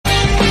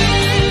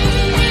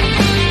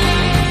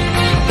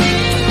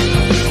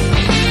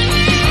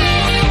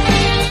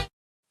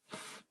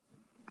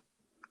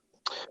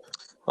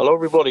Hello,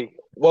 everybody.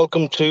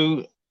 Welcome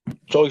to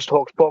Joyce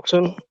Talks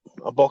Boxing,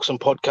 a boxing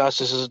podcast.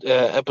 This is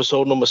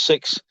episode number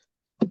 6.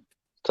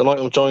 Tonight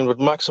I'm joined with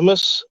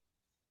Maximus.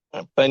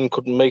 Ben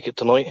couldn't make it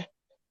tonight.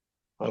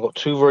 I've got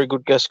two very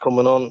good guests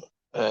coming on,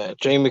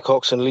 Jamie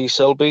Cox and Lee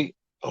Selby.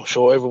 I'm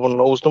sure everyone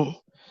knows them.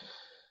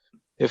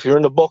 If you're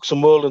in the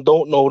boxing world and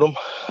don't know them,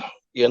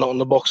 you're not in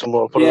the boxing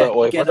world, put it that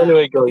way. But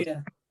anyway, guys,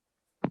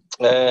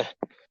 I'm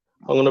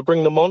going to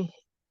bring them on.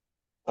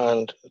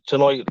 And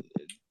tonight,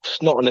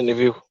 it's not an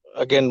interview.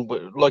 Again,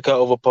 like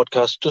our other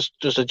podcast,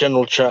 just a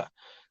general chat.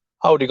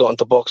 How they got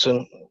into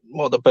boxing,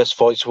 what the best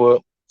fights were,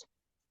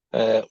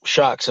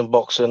 sharks in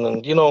boxing,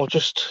 and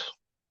just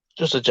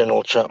a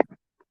general chat.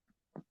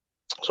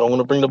 So I'm going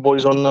to bring the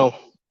boys on now.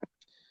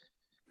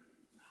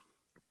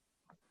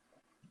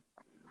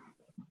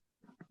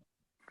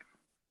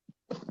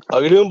 How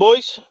you doing,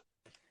 boys?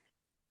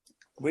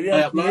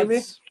 William, can you hear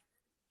me?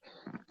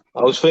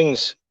 How's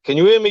things? Can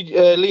you hear me,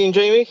 Lee and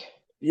Jamie?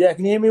 Yeah,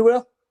 can you hear me,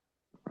 Will?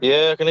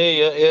 Yeah, I can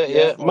hear you.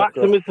 Yeah.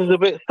 Maximus is a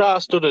bit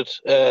star-studded,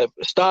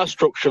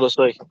 starstruck, shall I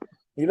say?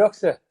 He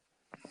looks it.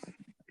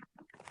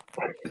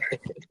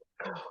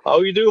 How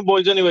are you doing,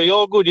 boys? Anyway, you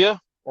all good, yeah?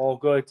 All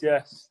good,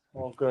 yes,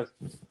 all good.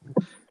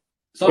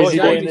 So looks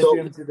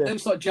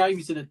like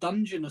Jamie's in a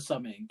dungeon or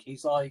something.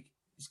 He's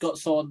got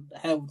someone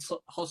held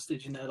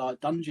hostage in a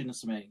dungeon or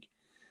something.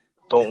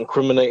 Don't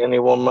incriminate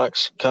anyone,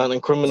 Max. Can't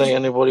incriminate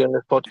anybody on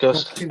this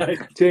podcast.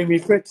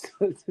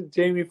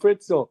 Jamie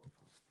Fritzl.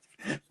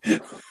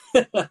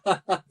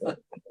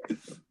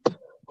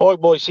 All right,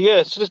 boys. So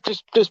yeah, so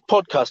this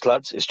podcast,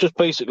 lads, it's just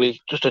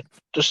basically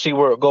just see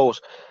where it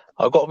goes.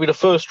 I've got to be the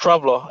first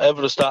traveller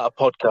ever to start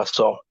a podcast,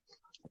 so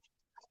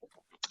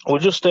we'll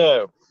just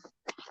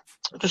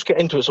get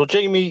into it. So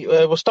Jamie,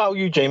 we'll start with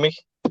you, Jamie.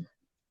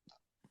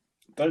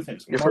 Don't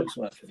think it's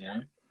worth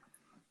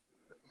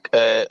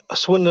it, a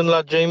Swindon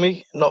lad,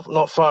 Jamie,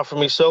 not far from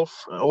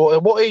myself.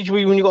 What age were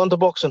you when you got into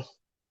boxing?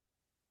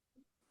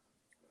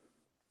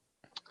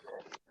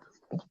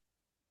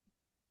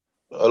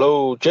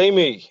 Hello,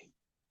 Jamie.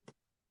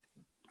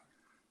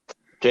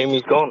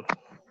 Jamie's gone.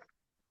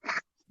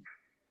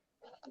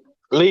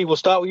 Lee, we'll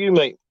start with you,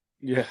 mate.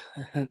 Yeah,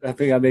 I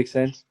think that makes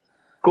sense.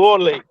 Go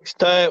on, Lee.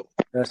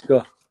 Let's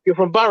go. You're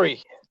from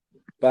Barry.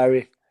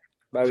 Barry.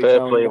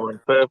 Fair play,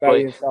 man. Fair play.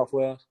 Barry in South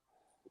Wales.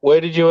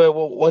 When did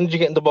you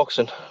get into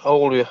boxing? How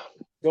old were you?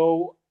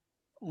 So,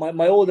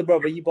 my older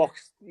brother, he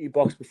boxed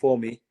before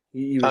me.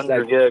 He was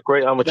Andrew,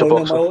 great amateur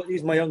boxer. No,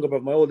 he's my younger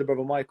brother. My older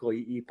brother, Michael,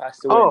 he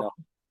passed away now.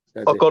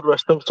 Oh, God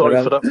rest him.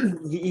 Sorry for that.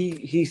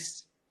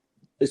 He's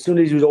as soon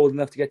as he was old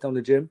enough to get down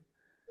the gym,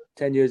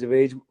 10 years of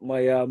age,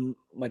 my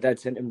dad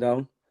sent him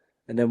down.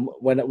 And then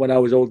when I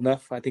was old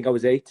enough, I think I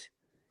was 8,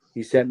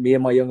 he sent me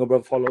and my younger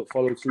brother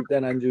followed suit.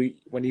 Then Andrew,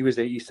 when he was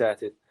 8, he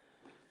started.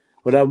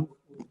 But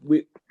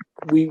we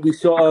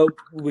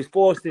was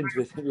forced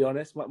into it, to be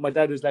honest. My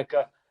dad was like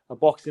a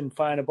boxing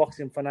fan, a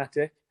boxing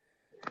fanatic.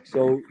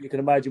 So you can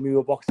imagine we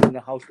were boxing in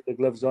the house with the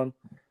gloves on.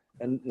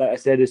 And like I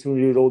said, as soon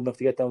as we were old enough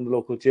to get down to the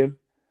local gym,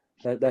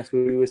 that's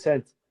where we were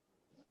sent.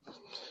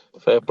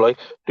 Fair play.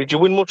 Did you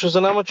win much as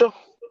an amateur?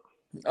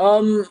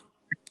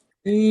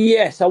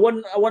 Yes, I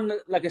won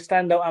like a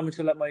standout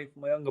amateur like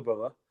my younger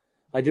brother.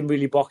 I didn't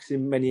really box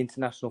in many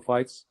international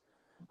fights.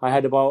 I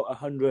had about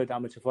 100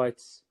 amateur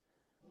fights.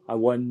 I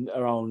won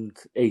around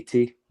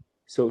 80,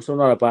 so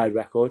not a bad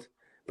record.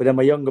 But then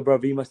my younger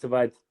brother, he must have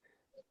had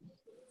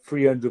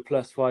 300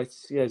 plus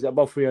fights. Yeah,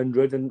 about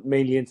 300, and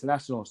mainly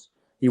internationals.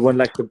 He won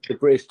like the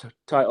British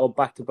title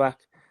back to back,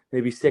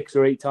 maybe 6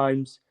 or 8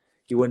 times.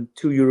 He won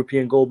 2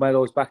 European gold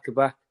medals back to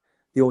back.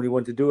 The only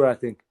one to do it, I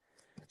think.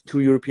 2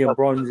 European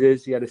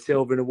bronzes. He had a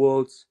silver in the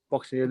Worlds,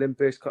 boxing the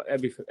Olympics,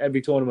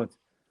 every tournament.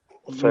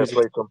 Fair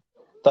play to him.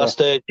 That's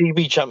the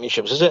GB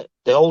Championships, is it?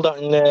 They hold that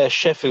in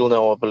Sheffield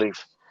now, I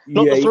believe.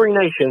 Not the Three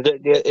Nations.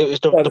 It was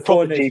the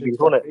proper GB,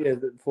 wasn't it? Yeah,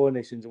 the 4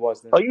 Nations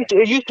was.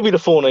 It used to be the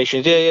 4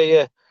 Nations.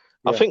 Yeah.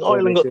 I think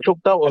Ireland got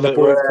chucked out of it.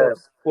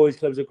 Boys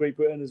clubs of Great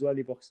Britain as well.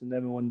 He boxed in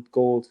them and won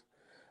gold.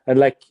 And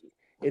like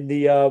in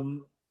the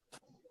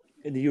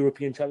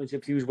European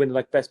Championships, he was winning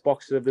like best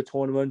boxer of the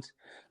tournament,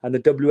 and the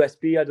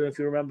WSB. I don't know if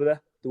you remember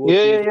that.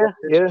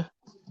 Yeah.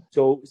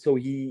 So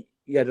he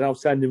had an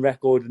outstanding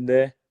record in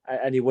there,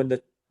 and he won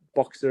the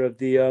boxer of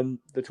the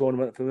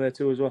tournament from there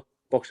too as well.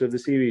 Boxer of the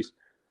series.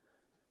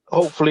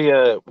 Hopefully,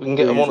 we can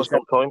get him on at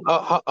some time.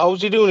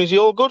 How's he doing? Is he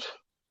all good?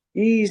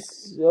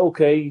 He's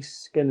okay.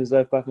 He's getting his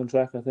life back on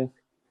track, I think.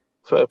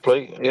 Fair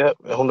play. Yeah,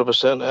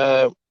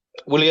 100%.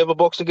 Will he ever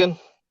box again?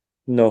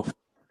 No.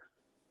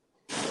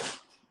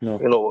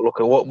 Look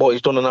at what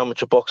he's done in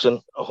amateur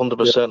boxing,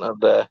 100%. Yeah.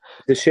 And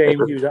it's a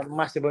shame. He was a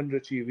massive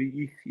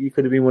underachiever. He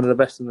could have been one of the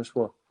best in the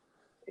sport.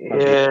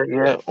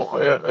 Yeah.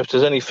 If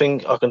there's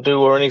anything I can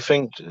do or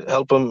anything to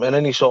help him in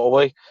any sort of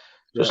way,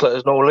 just let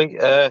us know, Lee.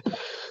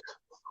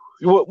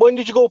 When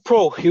did you go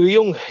pro? You were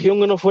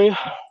young enough, were you?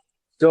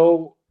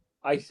 So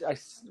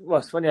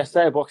it's funny. I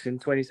started boxing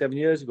 27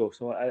 years ago,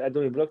 so I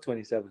don't even look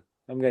 27.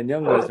 I'm getting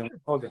younger.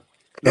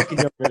 Looking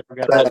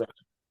younger.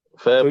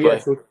 Fair play.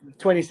 So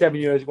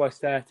 27 years ago I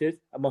started,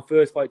 and my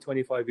first fight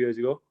 25 years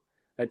ago.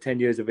 at 10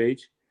 years of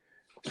age.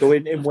 So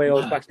in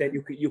Wales back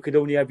then, you could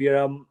only have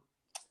you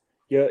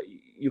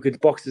could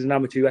box as an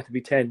amateur. You had to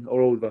be 10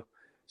 or older.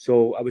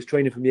 So I was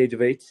training from the age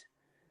of 8.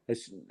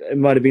 It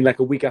might have been like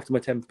a week after my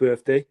 10th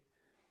birthday.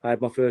 I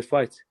had my first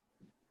fight,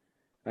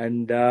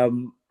 and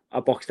I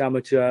boxed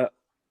amateur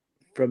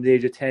from the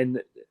age of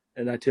 10,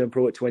 and I turned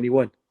pro at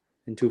 21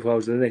 in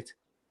 2008.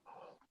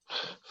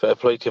 Fair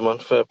play to you, man.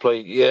 Fair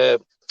play. Yeah.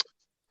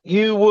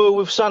 You were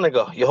with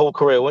Sanaga your whole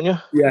career, weren't you?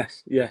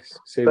 Yes.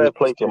 Fair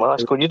play to you, man.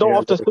 That's good. You don't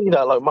often see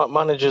that, like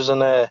managers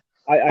and I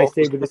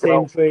stayed with the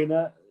same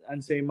trainer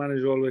and same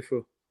manager all the way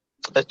through.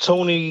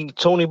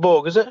 Tony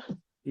Borg, is it?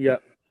 Yeah.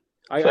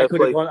 I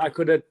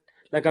could have,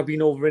 like, I've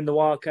been over in the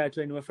Wildcat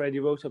training with Freddie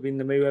Roach. I've been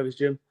in the Mayweather's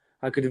gym.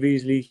 I could have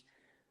easily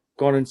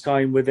gone and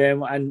signed with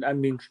them, and I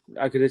mean,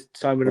 I could have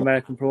signed with an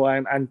American pro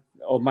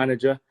or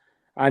manager,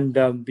 and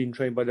been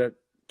trained by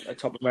a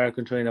top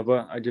American trainer.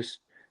 But I just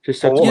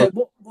said,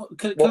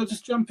 can I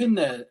just jump in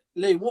there,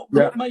 Lee?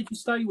 What made you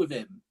stay with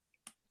him?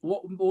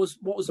 What was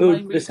the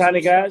main reason? The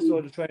Sanagas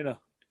or the trainer?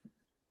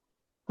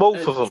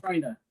 Both of them.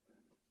 Trainer.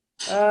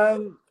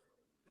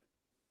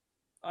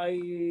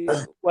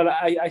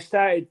 I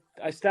started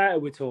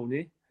with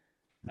Tony,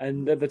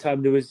 and at the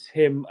time there was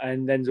him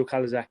and Enzo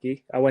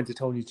Kawasaki. I went to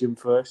Tony's gym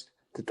first.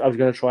 I was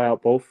going to try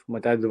out both. My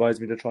dad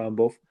advised me to try on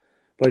both,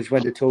 but I just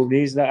went to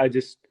Tony's, and I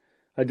just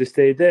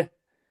stayed there,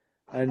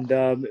 and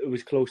it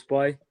was close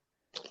by,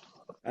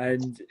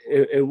 and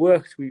it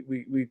worked.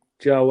 We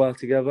gel well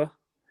together,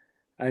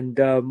 and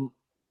I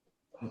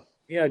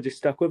just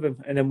stuck with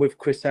him. And then with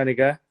Chris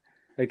Sanaga,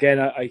 again,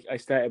 I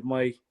started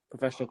my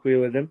professional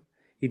career with him.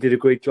 He did a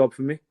great job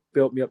for me,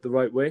 built me up the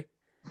right way.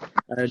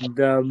 And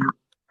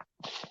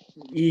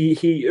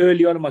he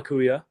early on in my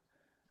career,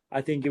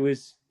 I think it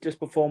was just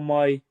before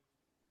my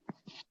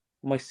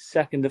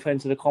second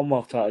defense of the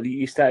Commonwealth title,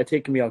 he started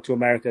taking me out to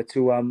America,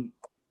 to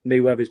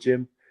Mayweather's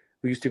gym.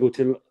 We used to go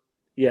to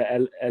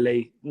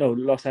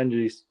Los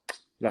Angeles,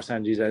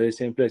 LA,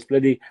 same place,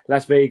 bloody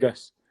Las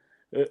Vegas,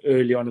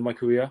 early on in my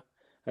career.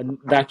 And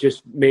that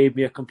just made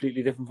me a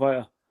completely different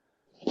fighter.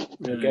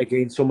 I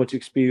gained so much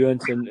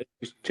experience, and it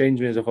just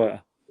changed me as a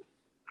fighter.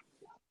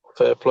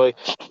 Fair play.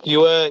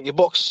 You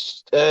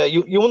boxed.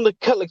 You won the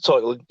Celtic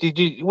title. Did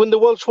you win the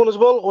Welsh one as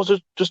well, or was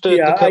it just the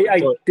Celtic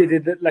title? I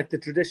did it like the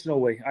traditional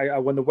way. I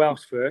won the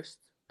Welsh first.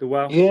 The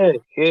Welsh,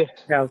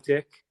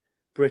 Celtic,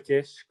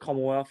 British,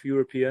 Commonwealth,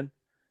 European.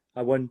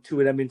 I won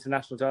 2 of them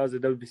international titles: the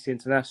WBC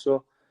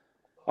International,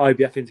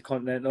 IBF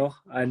Intercontinental,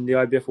 and the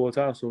IBF World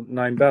title. So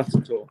 9 belts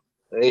in total.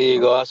 There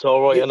you go. That's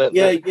all right, isn't it?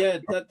 Yeah.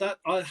 That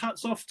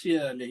hats off to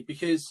you, Lee,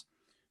 because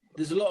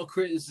there's a lot of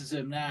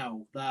criticism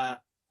now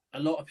that a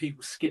lot of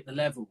people skip the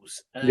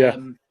levels.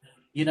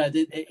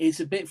 It's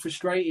a bit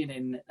frustrating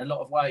in a lot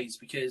of ways,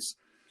 because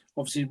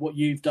obviously what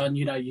you've done,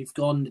 you've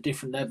gone the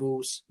different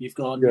levels, you've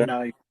gone,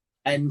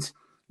 and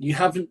you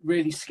haven't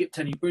really skipped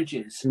any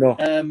bridges. No.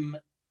 And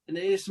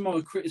there is some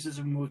more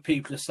criticism with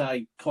people to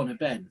say Conor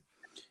Benn.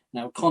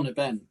 Now, Conor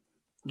Benn,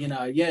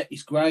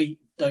 he's great.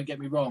 Don't get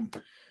me wrong.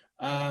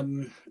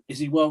 Is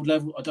he world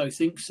level? I don't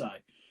think so.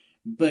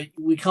 But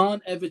we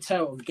can't ever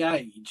tell or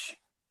gauge,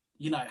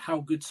 how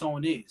good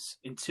someone is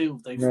until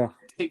they've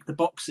ticked the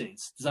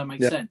boxes. Does that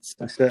make sense?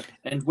 That's it.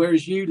 And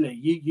whereas you,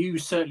 Lee, you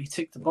certainly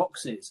ticked the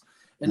boxes.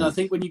 And I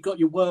think when you got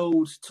your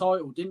world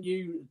title, didn't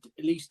you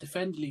at least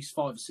defend at least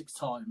 5 or 6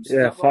 times?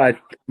 Yeah,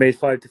 5. Made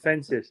 5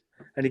 defenses.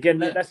 And again,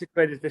 that's the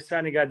credit to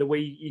Sanaga, the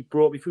way he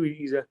brought me through.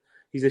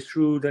 He's a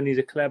shrewd and he's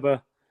a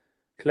clever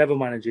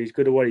manager. He's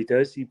good at what he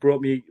does. He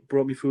brought me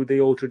through the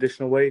old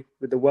traditional way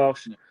with the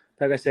Welsh,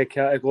 like I said,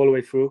 Celtic all the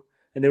way through,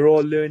 and they were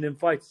all learning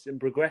fights and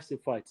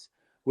progressive fights.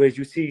 Whereas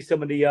you see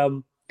some of the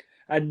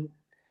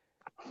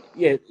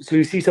so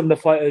you see some of the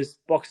fighters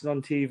boxing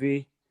on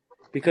TV,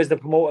 because the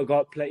promoter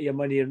got plenty of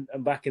money and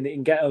backing, they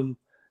can get them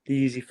the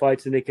easy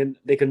fights and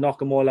they can knock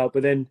them all out.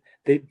 But then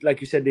they,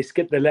 like you said, they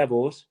skip the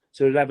levels,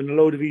 so they're having a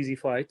load of easy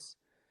fights,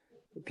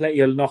 plenty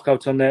of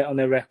knockouts on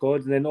their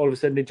records, and then all of a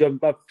sudden they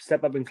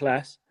step up in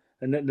class,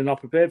 and they're not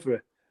prepared for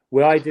it.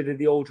 Where I did it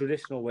the old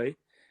traditional way,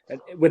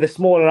 and with a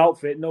smaller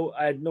outfit,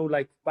 I had no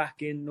like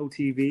backing, no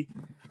TV,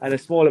 and a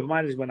smaller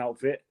management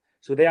outfit,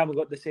 so they haven't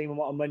got the same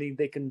amount of money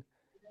they can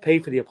pay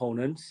for the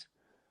opponents.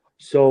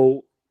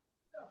 So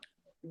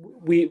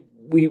we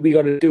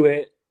got to do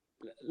it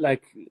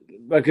like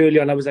early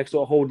on. I was like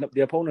sort of holding up the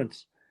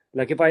opponents.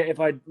 Like if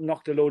I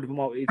knocked a load of them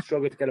out, he'd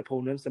struggle to get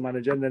opponents, the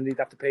manager, and then he'd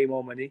have to pay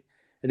more money,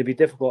 and it'd be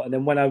difficult. And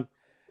then when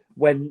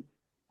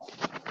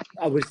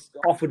I was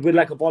offered with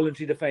like a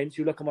voluntary defense,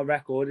 you look at my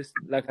record, it's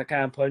like I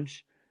can't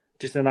punch,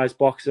 just a nice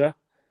boxer,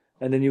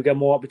 and then you get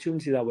more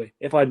opportunity that way.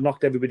 If I'd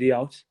knocked everybody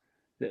out,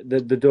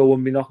 the door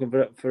wouldn't be knocking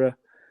for a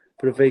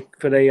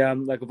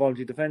like a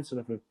voluntary defense or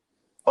nothing.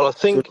 Well, I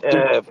think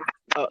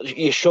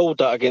you showed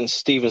that against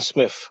Stephen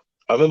Smith.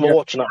 I remember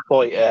watching that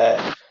fight.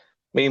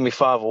 Me and my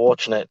father were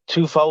watching it.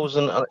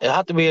 2000. It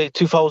had to be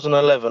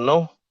 2011,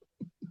 no?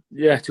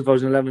 Yeah,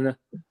 2011.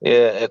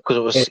 Yeah,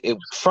 because it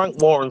was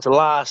Frank Warren's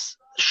last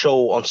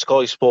show on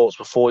Sky Sports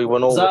before he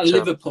went over. Was that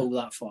Liverpool,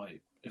 that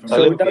fight?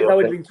 So that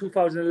would have been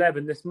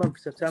 2011, this month,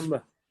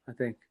 September. I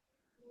think.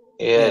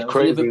 Yeah, it was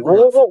crazy.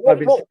 Liverpool.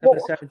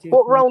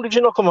 What round did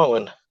you knock him out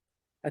in?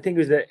 I think it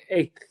was the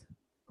 8th.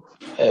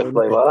 Fair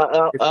play,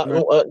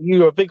 man. You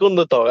were a big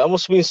underdog. That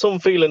must have been some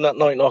feeling that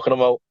night knocking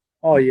him out.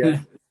 Oh yeah,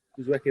 it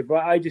was wicked.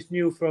 But I just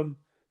knew from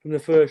the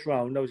first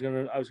round I was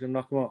gonna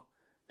knock him out.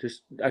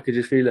 I could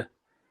just feel it.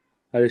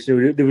 I just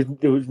knew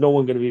there was no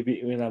one gonna be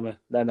beating me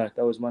that night.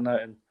 That was my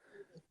night, and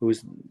it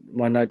was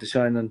my night to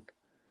shine. And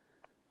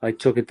I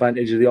took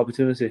advantage of the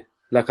opportunity.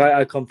 Like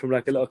I come from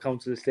like a little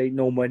council estate,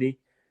 no money,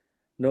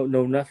 no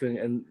nothing,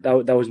 and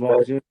that was my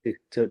opportunity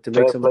to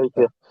make some money.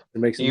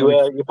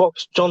 You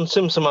boxed John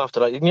Simpson after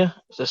that, didn't you?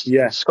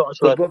 Yeah,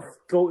 Scottish lad.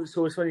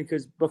 So it's funny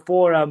because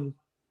before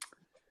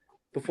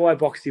I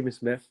boxed Stephen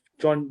Smith,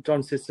 John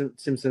Simpson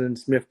and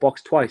Smith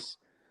boxed twice,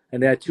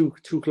 and they had two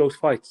close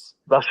fights.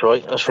 That's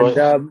right.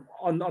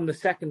 And on the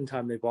second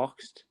time they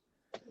boxed,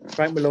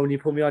 Frank Maloney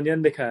put me on the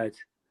undercard,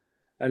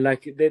 and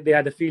like they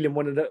had a feeling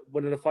one of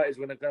the fighters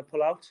were going to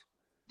pull out,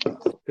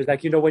 because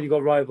like when you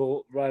got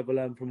rival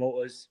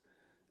promoters,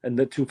 and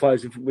the two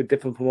fighters with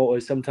different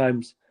promoters,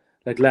 sometimes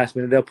like last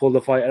minute they'll pull the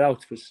fighter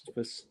out for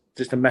just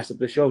to mess up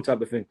the show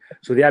type of thing.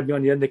 So they had me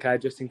on the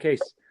undercard just in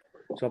case.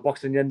 So I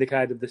boxed on the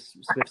undercard of the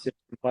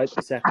Smith-Simpson fight,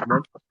 the second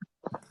one,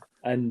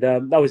 and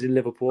that was in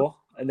Liverpool.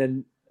 And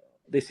then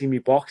they see me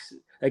box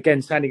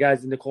again, standing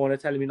guys in the corner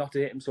telling me not to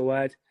hit him so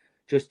hard,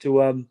 just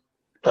to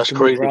that's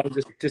crazy. Around,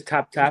 just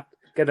tap,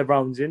 get the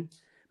rounds in.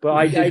 But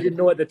I didn't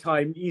know at the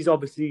time. He's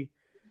obviously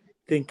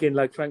thinking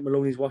like Frank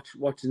Maloney's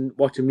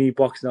watching me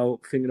box now,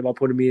 thinking about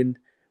putting me in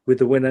with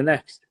the winner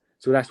next.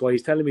 So that's why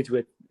he's telling me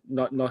to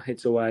not hit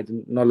so hard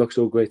and not look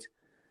so great.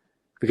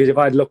 Because if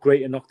I'd looked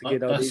great and knocked the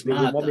kid out, they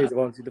wouldn't want me as a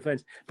voluntary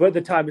defence. But at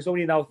the time, it's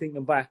only now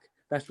thinking back,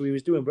 that's what he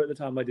was doing. But at the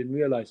time, I didn't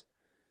realise.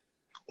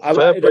 At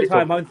the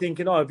time, I'm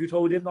thinking, have you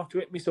told him not to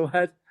hit me so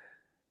hard?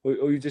 Or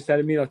are you just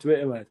telling me not to hit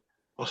him hard?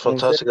 That's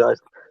fantastic, guys.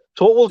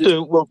 So what we'll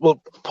do,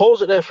 we'll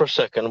pause it there for a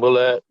second.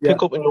 We'll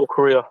pick up in your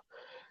career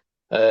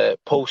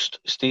post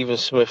Stephen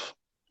Smith,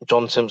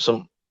 John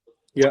Simpson.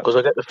 Yeah. Because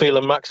I get the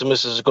feeling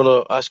Maximus is going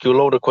to ask you a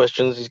load of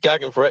questions. He's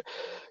gagging for it.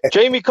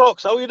 Jamie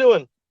Cox, how are you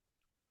doing?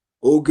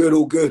 All good,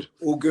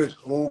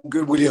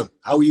 William.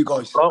 How are you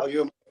guys? How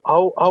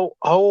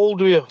old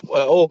were you?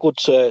 All good,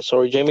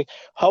 sorry, Jamie.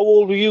 How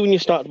old were you when you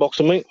started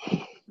boxing, mate?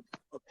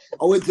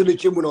 I went to the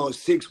gym when I was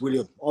 6,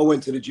 William. I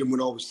went to the gym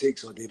when I was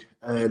 6, I did.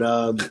 And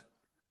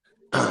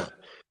I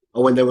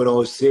went there when I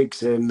was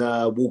 6 and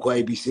Walker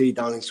ABC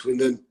down in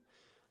Swindon.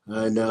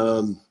 And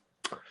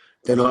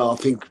then I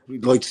think,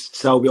 like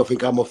Selby, I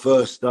had my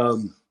first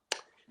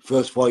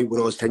fight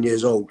when I was 10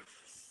 years old.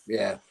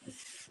 Yeah.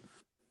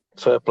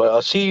 Fair play. I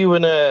see you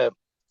in the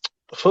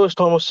first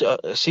time I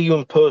see you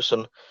in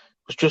person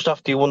was just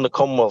after you won the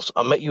Commonwealths.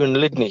 I met you in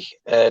Lydney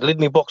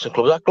Boxing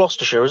Club. Is that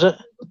Gloucestershire, is it?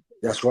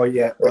 That's right,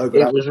 yeah.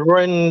 It was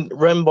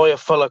run by a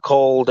fella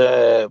called,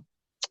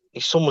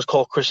 his son was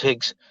called Chris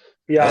Higgs.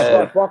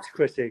 Yeah, I've boxed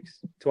Chris Higgs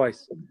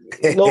twice.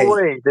 No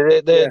way.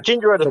 The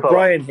ginger-headed fella.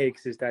 Brian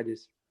Higgs, his dad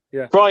is.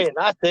 Yeah. Brian,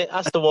 that's it.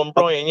 That's the one,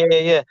 Brian.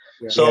 Yeah.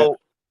 So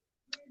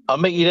I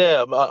met you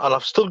there, and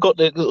I've still got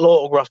the little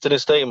autograph to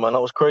this day, man.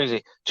 That was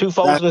crazy.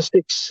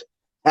 2006.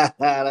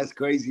 That's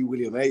crazy,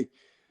 William, eh?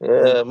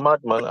 Yeah, mad,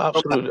 man.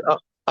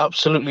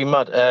 Absolutely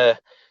mad.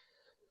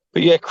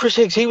 But yeah, Chris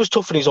Higgs, he was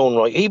tough in his own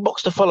right. He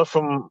boxed a fella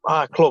from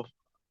our club,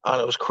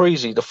 and it was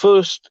crazy. The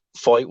first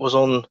fight was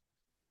on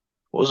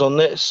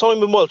there.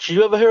 Simon Welch. Did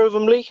you ever hear of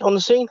him, Lee, on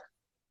the scene?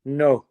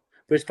 No.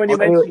 But it's funny you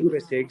mention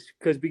Chris Higgs,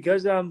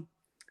 because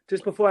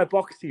just before I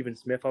boxed Stephen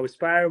Smith, I was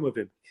sparring with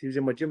him. He was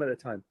in my gym at the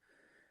time.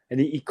 And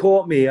he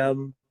caught me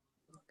in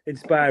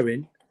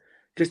sparring,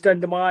 just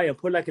under my eye, and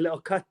put like a little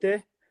cut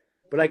there.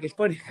 But like, it's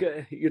funny,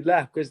 you'd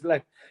laugh,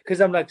 because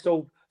I'm like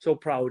so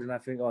proud, and I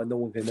think, no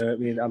one can hurt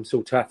me, and I'm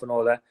so tough and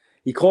all that.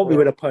 He caught me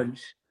with a punch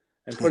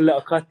and put a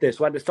little cut there.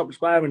 So I had to stop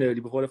sparring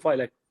early before the fight,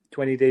 like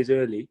 20 days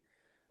early.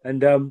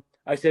 And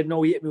I said,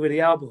 no, he hit me with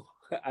the elbow.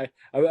 I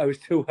was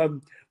too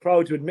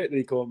proud to admit that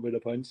he caught me with a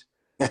punch.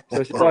 So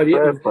I said,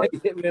 he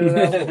hit me with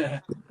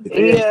an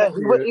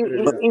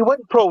elbow. He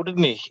went pro,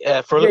 didn't he,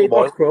 for a little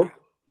while? Pro.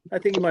 I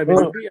think he might be.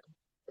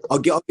 I'll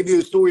give you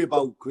a story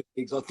about Chris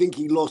Higgs. I think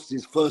he lost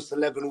his first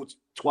 11 or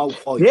 12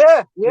 fights.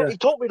 Yeah. He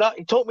told me that.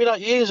 He told me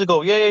that years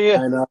ago.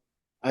 Yeah.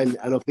 And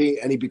I think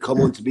he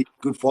become on to be a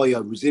good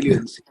fighter,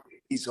 resilience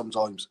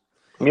sometimes.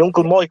 My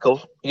uncle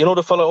Michael, you know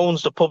the fella who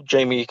owns the pub,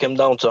 Jamie, he came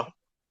down to?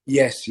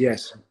 Yes.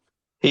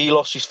 He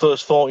lost his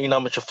first 14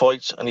 amateur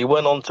fights, and he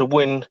went on to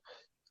win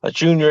a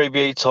junior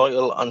ABA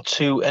title and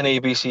 2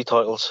 NABC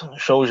titles.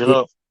 Shows you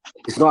that.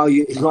 It's not how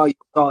you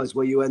start, it's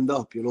where you end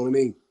up, you know what I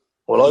mean?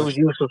 Well, I was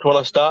useless when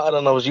I started,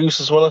 and I was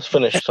useless when I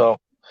finished, so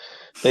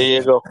there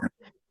you go.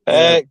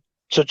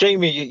 So,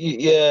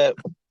 Jamie,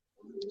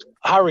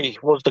 Harry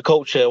was the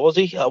coach here, was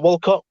he, at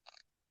Walcott?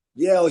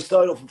 Yeah, I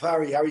started off with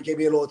Harry. Harry gave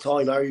me a lot of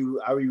time.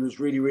 Harry was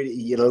really,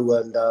 really,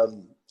 and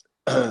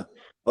I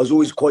was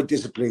always quite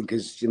disciplined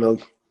because,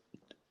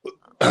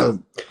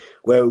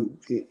 well,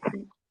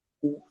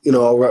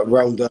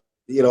 around, I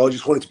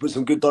just wanted to put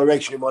some good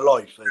direction in my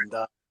life. And,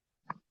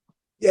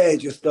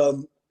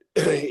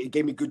 He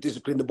gave me good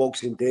discipline. The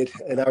boxing did,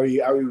 and Harry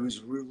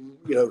was,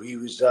 he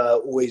was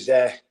always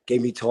there.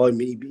 Gave me time.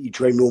 He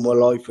trained me all my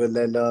life, and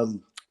then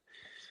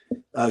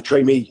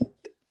trained me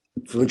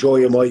for the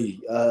majority of my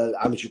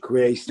amateur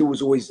career. He still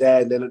was always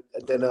there, and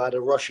then I had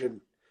a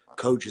Russian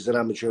coach as an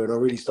amateur, and I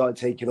really started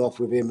taking off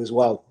with him as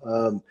well.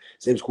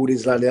 His name's called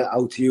Islam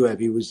Altiev.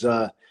 He was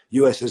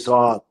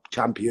USSR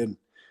champion.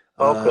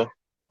 Okay.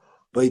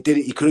 But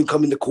he couldn't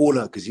come in the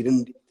corner because he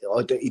didn't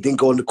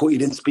go on the court. He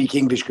didn't speak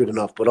English good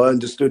enough, but I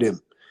understood him,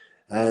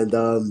 and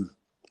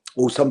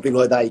or something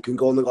like that. He couldn't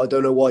go on. I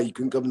don't know why he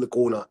couldn't come in the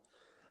corner,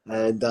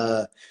 and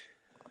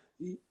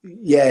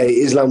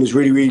Islam was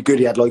really, really good.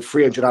 He had like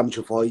 300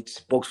 amateur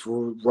fights, boxed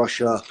for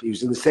Russia. He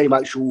was in the same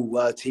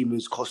actual team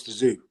as Costa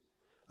Zoo.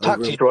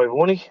 Taxi driver,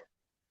 wasn't he?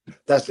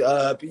 That's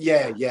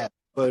yeah.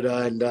 But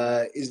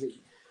I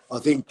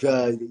think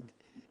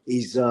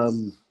he's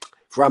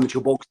for amateur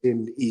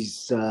boxing,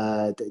 he's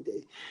a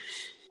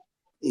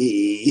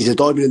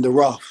diamond in the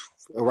rough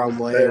around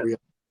my area.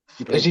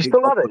 Is he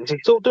still at it? Is he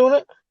still doing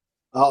it?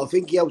 I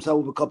think he helps out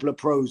with a couple of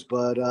pros,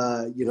 but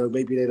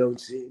maybe they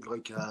don't see it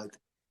like.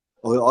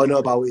 I know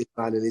about his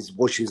man and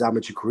watch his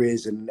amateur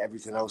careers and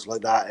everything else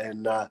like that,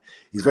 and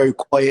he's very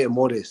quiet and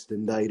modest,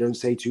 and he don't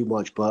say too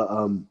much. But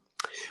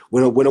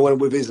when I went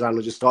with Islam,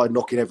 I just started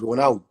knocking everyone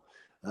out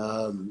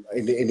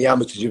in the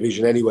amateur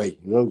division anyway.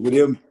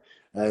 William.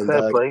 And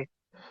fair play.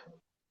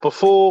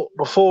 Before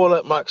I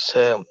let Max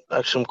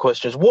ask some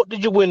questions, what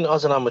did you win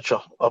as an amateur?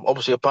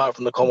 Obviously, apart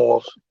from the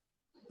Commonwealth.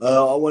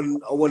 I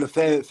won a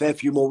fair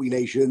few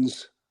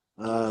multi-nations.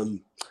 I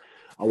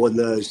won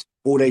the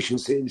Four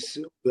Nations.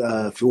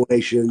 I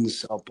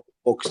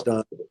boxed.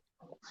 I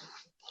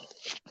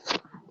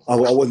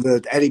won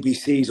the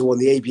NABCs. I won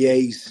the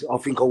ABAs. I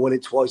think I won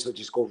it twice. I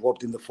just got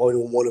robbed in the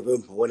final on one of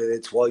them. I won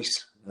it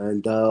twice,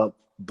 and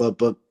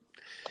but.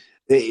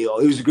 He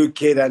was a good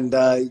kid, and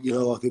I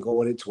think I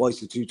won it twice.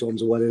 The 2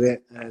 times I won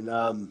it, and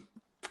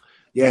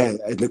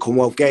in the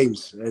Commonwealth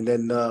Games, and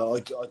then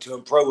I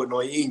turned pro at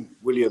 19,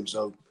 William.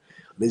 So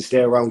I didn't stay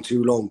around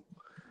too long.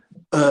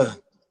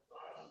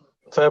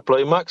 Fair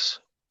play, Max.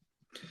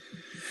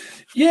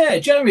 Yeah,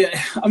 Jeremy.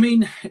 I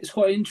mean, it's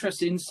quite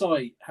interesting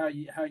insight how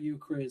your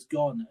career's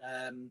gone.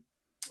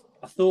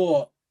 I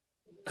thought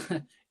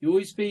you've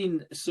always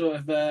been sort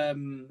of.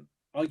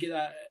 I get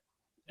that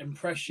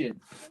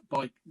impression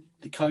by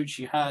the coach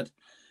you had.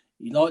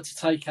 You like to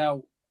take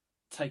out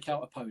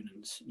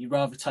opponents. You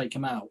rather take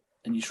them out,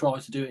 and you try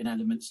to do it in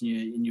elements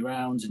in your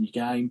rounds and your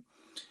game.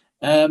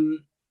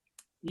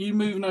 You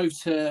moving over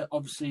to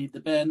obviously the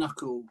bare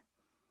knuckle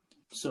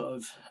sort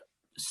of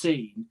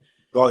scene.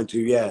 Trying to,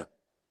 yeah.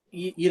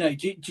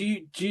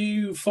 Do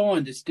you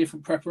find it's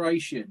different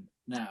preparation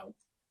now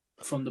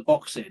from the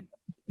boxing?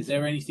 Is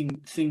there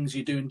things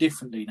you're doing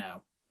differently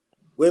now?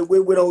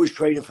 We're always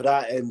training for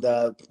that, and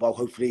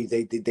hopefully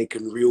they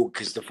can reel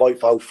because the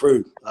fight fell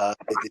through.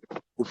 They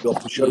pulled me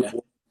off the show.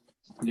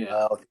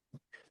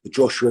 The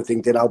Joshua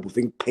thing did help. I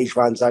think Paige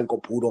Van Zandt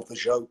got pulled off the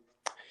show,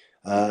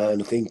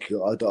 and I think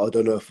I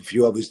don't know if a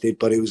few others did,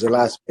 but it was a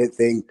last minute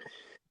thing.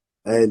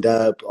 And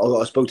I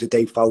spoke to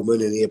Dave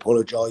Feldman, and he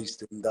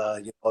apologised, and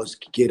I was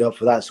geared up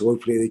for that. So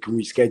hopefully they can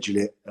reschedule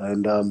it.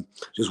 And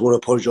just want to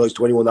apologise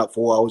to anyone that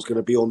thought I was going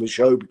to be on the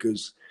show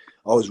because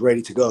I was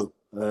ready to go.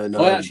 And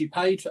I actually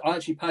paid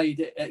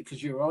it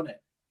because you were on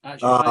it.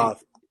 Thanks.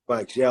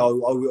 Yeah,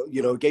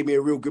 I gave me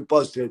a real good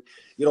buzz to,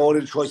 I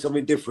wanted to try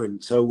something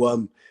different.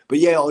 So, but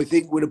yeah, I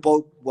think with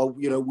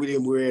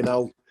William, we're here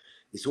now.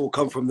 It's all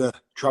come from the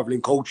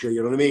travelling culture,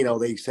 you know what I mean? How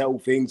they settle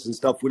things and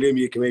stuff. William,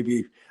 you can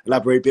maybe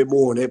elaborate a bit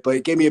more on it, but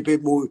it gave me a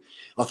bit more.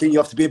 I think you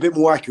have to be a bit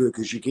more accurate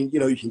because you can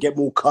get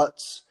more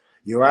cuts.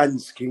 Your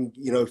hands can,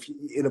 if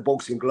you're in a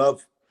boxing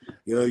glove,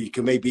 you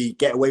can maybe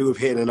get away with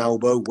hitting an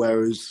elbow,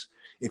 whereas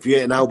if you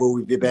hit an elbow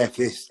with your bare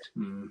fist,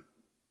 I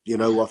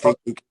think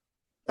you can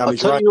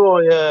damage. I'll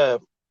tell you,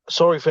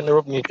 sorry for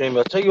interrupting you, Jamie.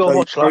 I'll tell you, I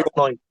watched last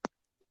night.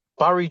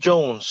 Barry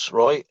Jones,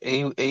 right?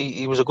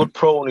 He was a good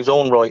pro in his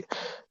own right.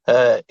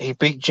 He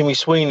beat Jimmy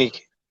Sweeney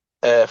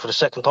for the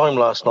second time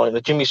last night.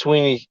 Now, Jimmy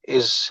Sweeney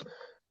is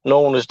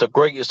known as the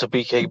greatest of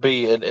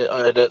BKB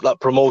at that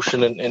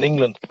promotion in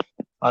England.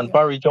 And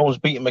Barry Jones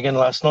beat him again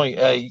last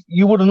night.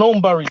 You would have known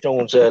Barry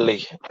Jones,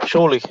 Lee,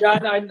 surely. Yeah,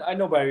 I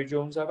know Barry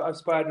Jones. I've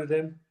sparred with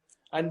him.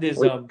 And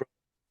his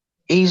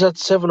he's had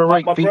 7 or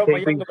 8 BKB my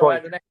younger brother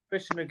had an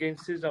exhibition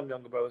against his younger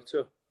brother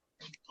too.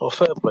 Oh,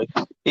 fair play.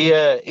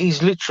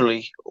 He's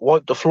literally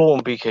wiped the floor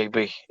on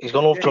BKB. He's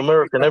gone off to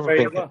America and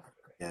everything.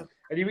 Yeah.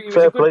 And he was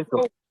fair a good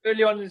play.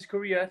 Early on in his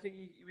career, I think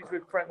he was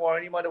with Frank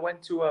Warren. He might have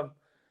went to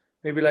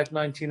maybe like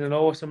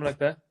 19-0 or something like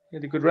that. He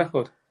had a good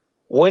record.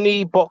 When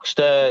he boxed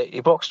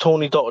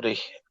Tony Doherty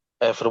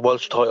for the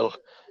Welsh title.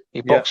 He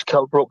boxed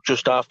Kell Brook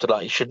just after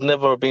that. He should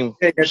never have been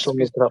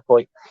slung into that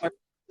fight.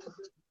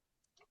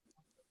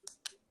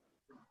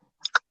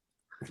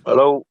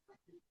 Hello,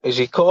 is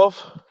he cut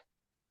off?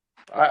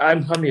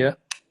 I'm here.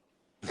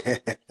 Sorry,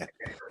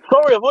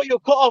 I thought you were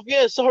cut off.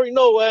 Yeah, sorry,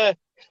 no.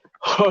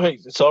 All right,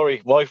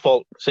 sorry, my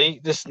fault.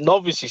 See, this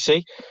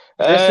obviously,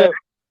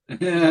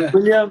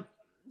 William,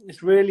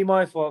 It's really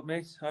my fault,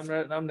 mate.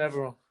 I'm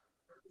never wrong.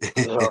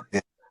 No.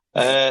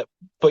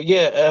 But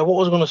yeah, what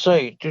was I going to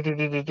say?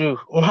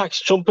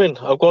 Max, jump in.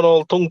 I've gone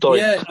all tongue-tied.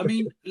 Yeah, I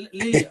mean,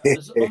 Lee,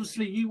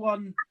 obviously you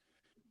won.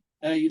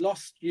 You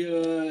lost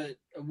your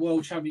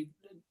world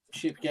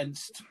championship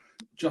against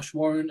Josh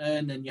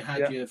Warrington, and you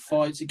had your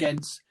fights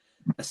against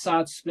a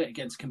sad split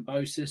against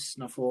Cambosis.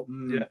 And I thought,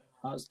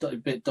 that's a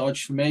bit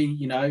dodgy for me.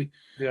 You know,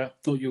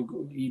 thought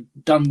you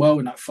done well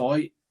in that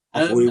fight.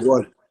 I thought you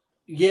won.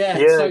 Yeah,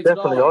 Yeah, so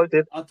definitely. I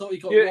did. I thought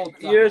you got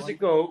robbed years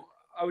ago.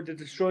 I would have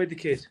destroyed the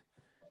kid,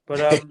 but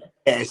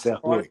honestly,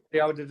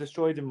 I would have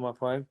destroyed him in my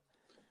prime.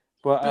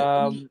 But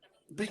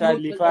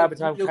sadly, for every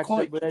time catch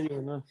up with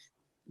anyone.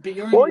 But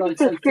you're Why only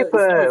did you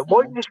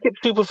skip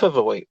super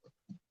featherweight?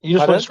 You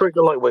just went straight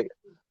to lightweight.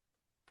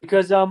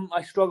 Because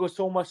I struggle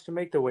so much to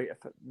make the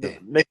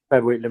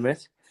featherweight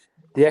limit.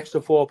 The extra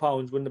 £4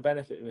 wouldn't have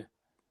benefited me.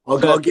 I'll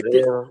give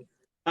it.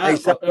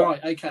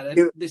 Right, okay.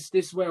 Then this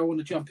is where I want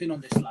to jump in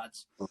on this,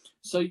 lads.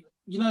 So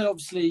you know,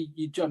 obviously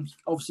you jumped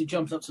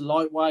up to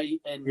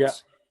lightweight, and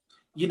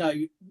you know,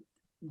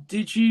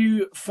 did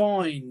you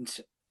find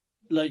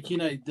like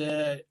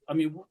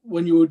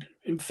when you were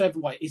in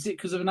featherweight, is it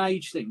because of an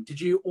age thing?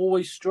 Did you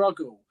always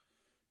struggle?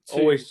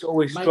 Always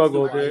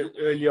struggled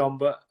early on,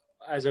 but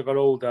as I got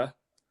older,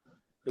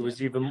 it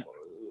was even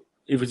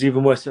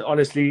worse.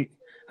 Honestly,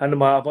 I've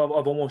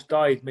almost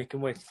died making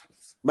weight.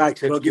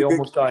 Max,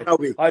 almost died.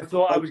 I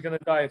thought I was going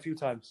to die a few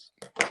times.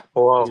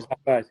 Wow. It was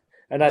that bad.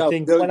 And I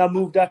think when I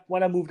moved up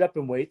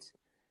in weight,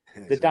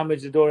 the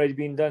damage had already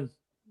been done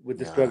with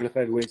the struggle of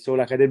featherweight. So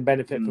like I didn't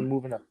benefit from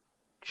moving up.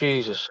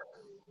 Jesus.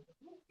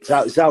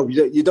 Sal,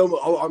 you don't.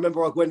 I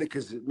remember I went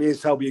because me and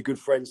Selby are good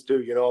friends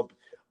too. You know,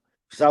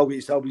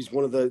 Selby's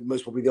one of the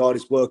probably the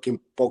hardest working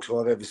boxer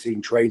I've ever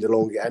seen trained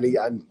along, and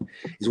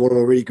he's one of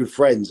my really good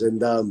friends.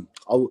 And I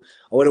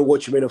went to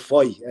watch him in a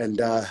fight, and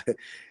I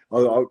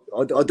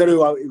don't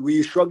know. Were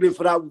you struggling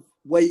for that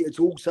weight at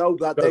all, Sal?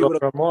 That day?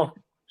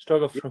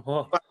 Struggle for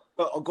more.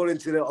 I got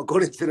into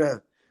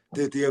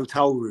the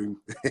hotel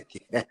room.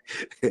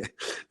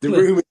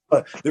 The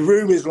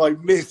room is like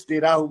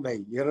misted out,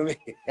 mate. You know what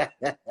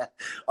I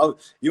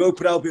mean? You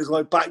open up, it's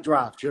like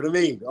backdraft. You know what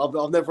I mean?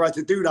 I've never had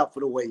to do that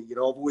for the weight. You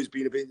know, I've always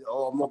been a bit.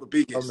 I'm not the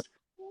biggest,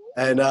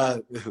 and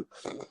I've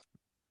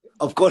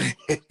got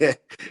it.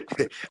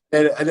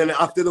 and then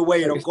after the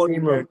weight, I've got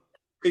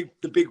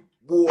the big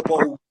water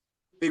bottle.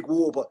 Big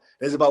water bottle.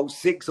 There's about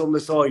 6 on the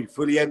side,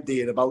 fully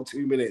empty in about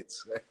 2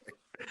 minutes.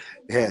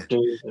 Yeah.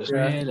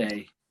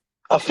 Really?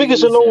 I think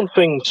it's a known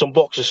thing. Some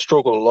boxers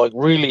struggle like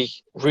really,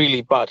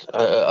 really bad,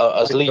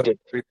 as Lee did.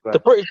 The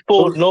British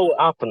board know it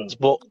happens,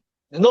 but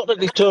not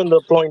that they turned a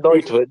blind eye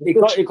to it.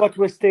 It got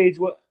to a stage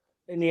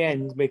in the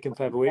end making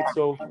featherweight.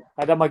 So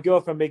I'd have my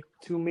girlfriend make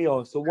 2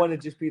 meals. So one would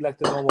just be like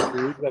the normal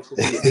food,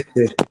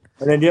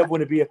 and then the other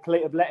one would be a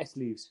plate of lettuce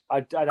leaves.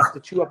 I'd have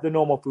to chew up the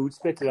normal food,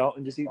 spit it out,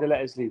 and just eat the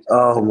lettuce leaves.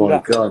 Oh my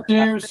god!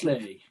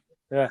 Seriously?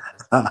 Yeah.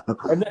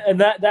 and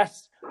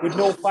that's with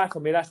no fat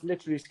on me. That's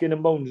literally skin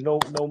and bones. No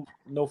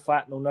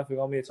fat, no nothing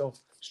on me at all.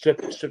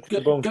 Stripped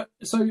the bones.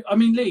 So I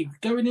mean, Lee,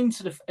 going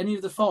into any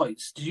of the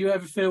fights, did you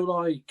ever feel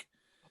like?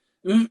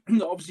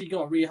 Obviously, you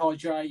got to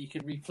rehydrate. You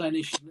can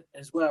replenish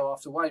as well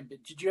after weight.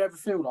 But did you ever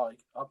feel like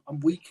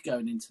I'm weak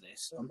going into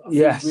this?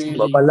 Yes,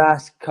 my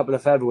last couple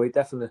of featherweight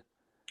definitely.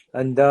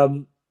 And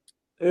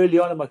early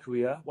on in my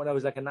career, when I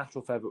was like a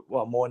natural featherweight,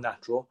 well, more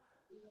natural,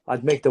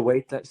 I'd make the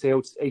weight. Let's say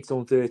 8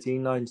 stone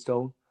 13, 9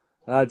 stone.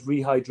 And I'd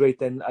rehydrate.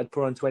 Then I'd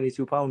put on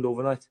 22 pounds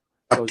overnight.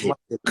 So it was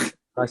massive,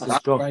 nice and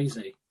strong.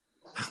 Crazy.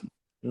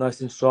 Nice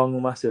and strong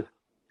and massive.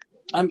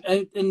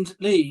 And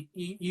Lee,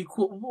 you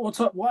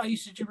what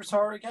age did you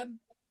retire again?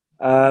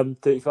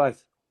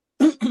 35.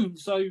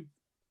 So,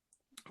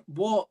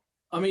 what?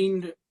 I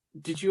mean,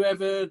 did you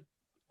ever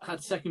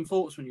had second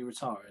thoughts when you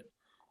retired?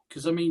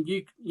 Because I mean,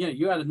 you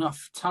had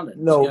enough talent.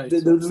 No,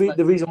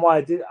 the reason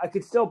why I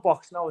could still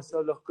box now and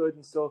still look good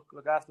and still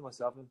look after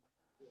myself.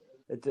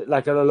 And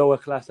like at a lower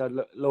class,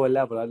 lower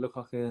level, I'd look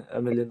like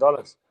 $1 million.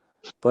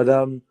 But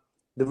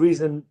the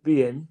reason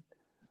being,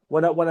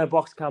 when I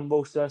boxed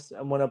Cambosis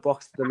and when I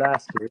boxed the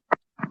last two,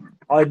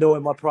 I know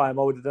in my prime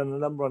I would have done a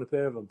number on a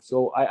pair of them.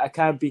 So I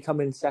can't be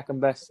coming second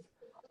best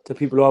to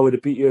people who I would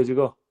have beat years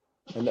ago,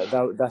 and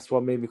that's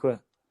what made me quit.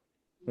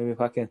 Made me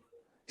pack in.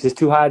 It's just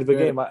too hard of a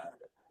game.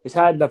 It's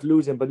hard enough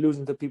losing, but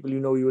losing to people you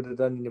know you would have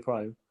done in your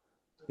prime.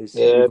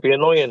 It'd be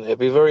annoying. It'd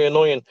be very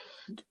annoying.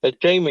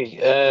 Jamie,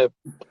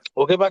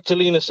 we'll get back to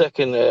Lee in a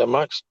second,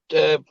 Max.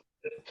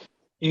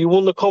 You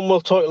won the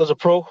Commonwealth title as a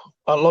pro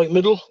at light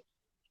middle.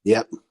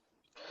 Yep.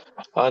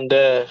 And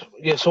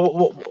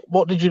so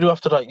what did you do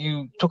after that?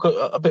 You took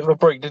a bit of a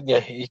break, didn't you?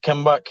 You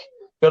came back.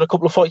 You had a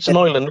couple of fights in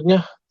Ireland, didn't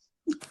you?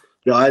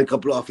 Yeah, I had a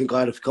couple. I think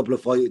I had a couple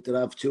of fights. Did I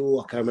have 2?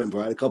 I can't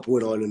remember. I had a couple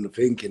in Ireland, I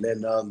think, and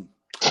then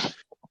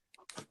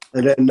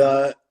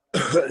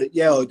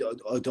yeah,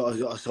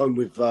 I signed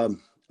with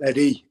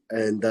Eddie,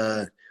 and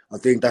I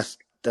think that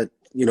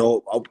you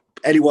know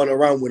Eddie wasn't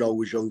around when I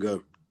was younger,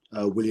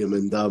 William,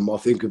 and I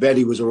think if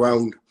Eddie was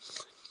around,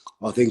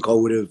 I think I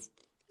would have.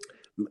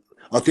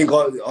 I think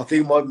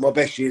my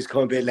best years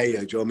come a bit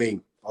later. Do you know what I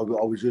mean? I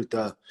was just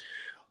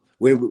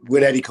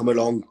when Eddie come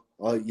along.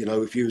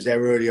 If he was there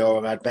earlier,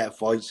 I'd had better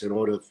fights and I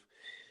would have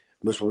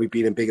most probably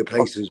been in bigger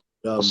places.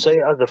 I'll say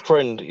it as a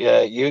friend,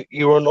 yeah,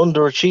 you're an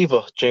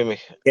underachiever, Jamie.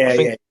 Yeah, I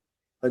think,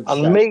 yeah.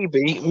 and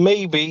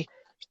maybe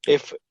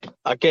if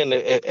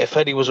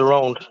Eddie was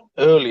around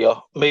earlier,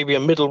 maybe a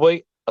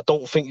middleweight. I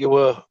don't think you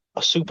were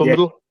a super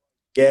middle.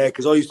 Yeah,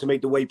 because I used to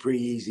make the weight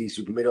pretty easy,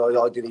 super middle.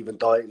 I didn't even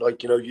diet.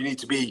 Like, you need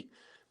to be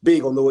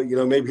big on the weight.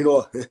 Maybe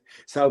not.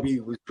 Selby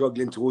was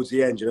struggling towards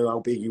the end. You know how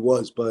big he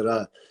was,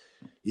 but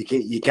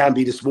you can't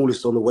be the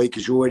smallest on the weight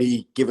because you're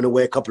already giving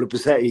away a couple of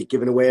percent. You're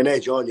giving away an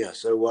edge, aren't you?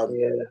 So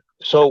yeah.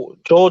 So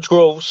George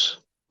Groves,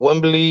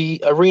 Wembley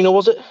Arena,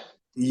 was it?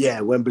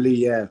 Yeah, Wembley.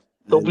 Yeah.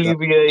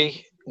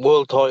 WBA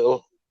world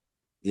title.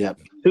 Yeah.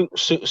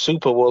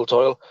 Super world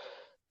title.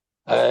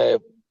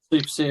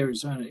 Super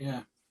series, wasn't it?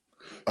 Yeah.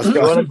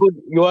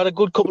 You had a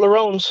good couple of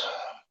rounds.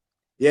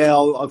 Yeah,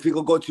 I think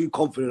I got too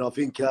confident. I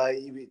think I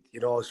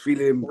was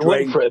feeling him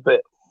drained for it a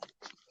bit.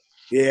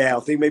 Yeah, I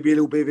think maybe a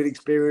little bit of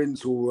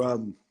inexperience, or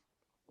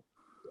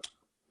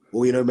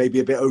maybe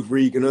a bit over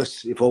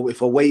eagerness. If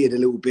I waited a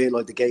little bit,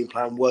 like the game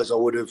plan was, I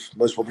would have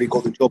most probably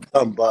got the job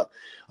done. But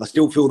I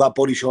still feel that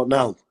body shot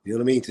now. You know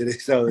what I mean? To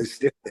this, so it's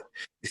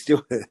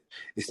still. Got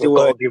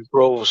to give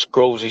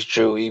Groves his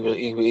due.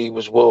 He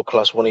was world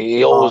class when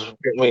he always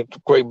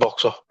great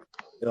boxer.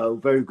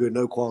 Very good,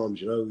 no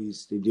qualms.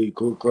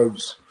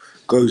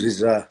 Groves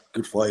is a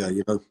good fighter.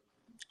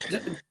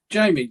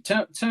 Jamie,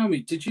 tell me,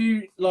 did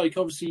you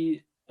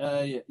obviously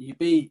you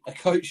beat a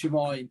coach of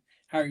mine,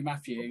 Harry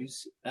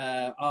Matthews,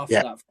 after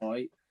that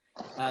fight?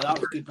 That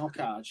was a good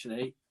knockout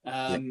actually.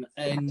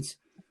 And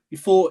you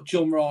fought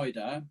John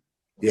Ryder.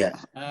 Yeah.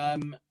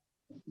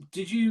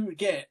 Did you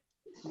get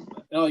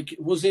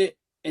was it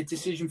a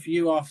decision for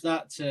you after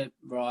that to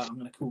right? I'm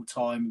going to call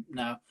time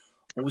now,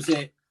 or was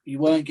it you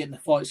weren't getting the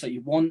fights that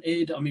you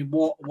wanted? I mean,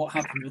 what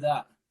happened with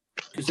that?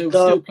 Because there was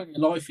still plenty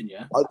of life in you.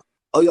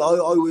 I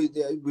was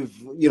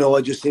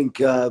I just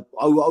think I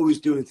was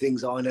doing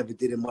things that I never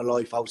did in my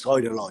life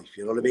outside of life.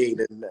 You know what I mean?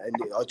 And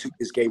I took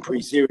this game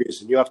pretty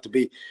serious. And you have to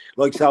be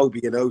like Selby.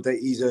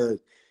 That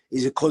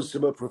he's a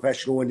consummate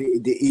professional, and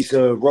he's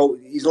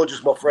not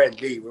just my friend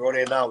Lee. We're on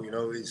here now.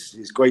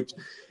 He's great,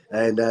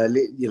 and I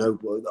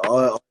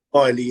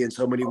admire Lee in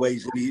so many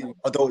ways. And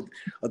I don't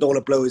want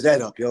to blow his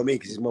head up. You know what I mean?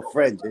 Because he's my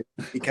friend.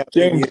 He can't.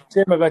 Jim,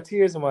 I got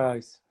tears in my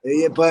eyes.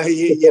 Yeah, but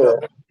he's.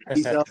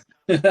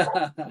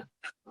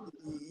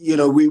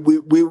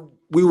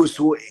 We were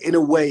sort of, in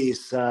a way,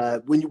 it's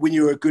when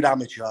you're a good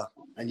amateur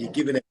and you're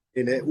giving it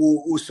in it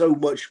or so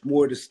much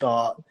more at the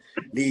start,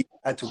 you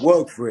had to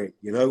work for it,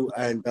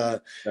 and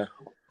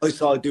I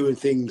started doing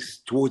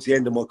things towards the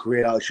end of my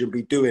career that I shouldn't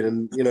be doing,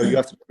 and you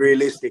have to be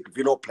realistic. If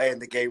you're not playing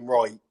the game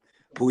right,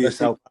 pull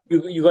yourself.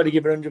 You got to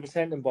give it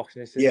 100% in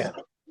boxing. Yeah.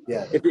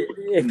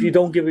 If you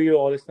don't give it your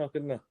all, it's not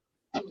good enough,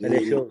 and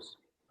it shows.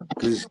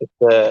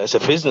 It's a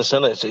business,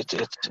 isn't it?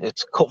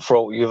 It's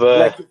cutthroat.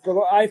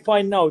 I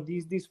find now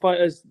these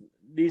fighters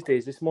these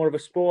days, it's more of a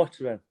sport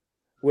to them.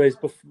 Whereas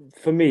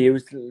for me, it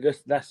was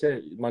just that's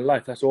it. My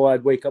life. That's all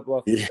I'd wake up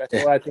with. Yeah. That's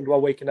all I think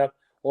about waking up.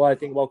 All I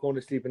think about going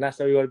to sleep, and that's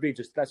how you got to be.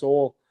 Just that's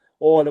all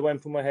that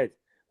went through my head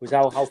was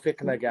how fit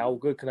can I get? How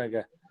good can I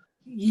get?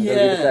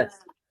 Yeah.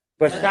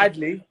 But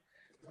sadly,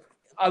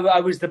 I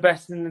was the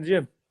best in the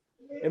gym.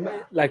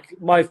 Like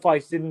my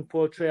fights didn't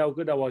portray how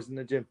good I was in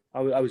the gym.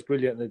 I was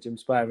brilliant in the gym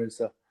sparring and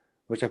stuff,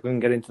 which I couldn't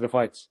get into the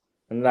fights,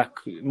 and that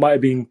might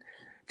have been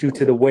due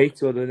to the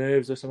weight or the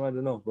nerves or something. I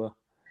don't know, but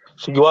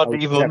so you had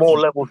even more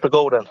levels to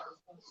go then.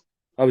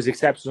 I was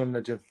exceptional in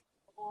the gym.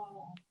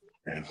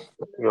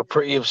 You're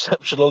pretty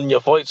exceptional in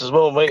your fights as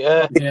well, mate.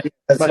 Yeah,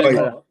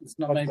 it's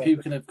not many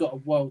people can have got a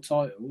world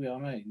title. You know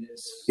what I mean?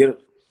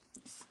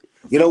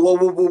 While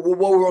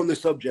we're on the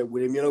subject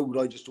with him,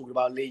 like just talking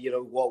about Lee,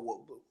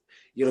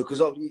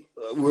 because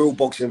we're all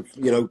boxing,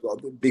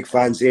 big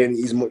fans here, and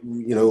he's,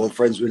 I'm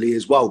friends with Lee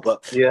as well.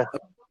 But yeah,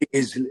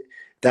 is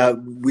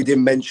that we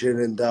didn't mention,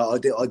 and I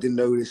didn't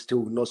know this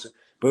till not.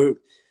 But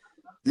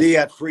Lee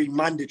had 3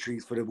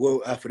 mandatories for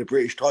the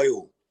British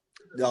title.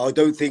 I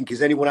don't think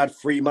has anyone had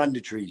 3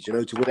 mandatories, to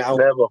win it out.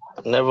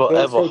 Never,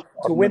 ever. So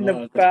to win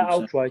the bet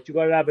outright, you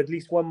got to have at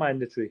least 1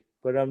 mandatory.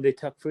 But they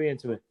took 3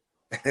 into it.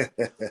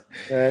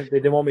 They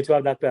didn't want me to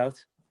have that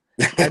belt.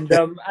 And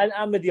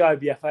with the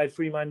IBF, I had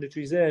 3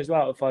 mandatories there as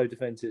well, 5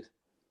 defences.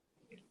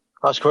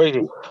 That's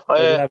crazy.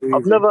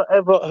 I've never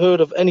ever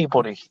heard of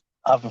anybody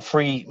having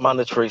 3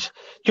 mandatories.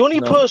 The only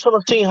person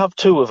I've seen have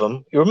 2 of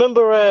them. You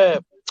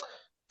remember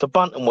the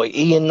bantamweight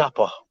Ian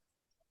Napper?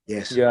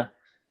 Yes. Yeah.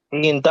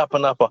 Ian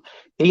Napper.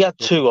 He had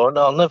 2.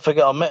 I'll never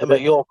forget. I met him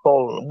at York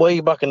Hall way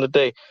back in the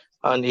day,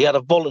 and he had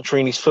a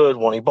voluntary in his 3rd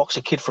one. He boxed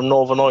a kid from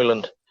Northern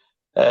Ireland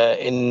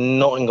in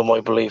Nottingham,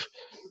 I believe.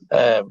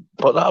 But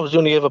that was the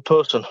only other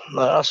person.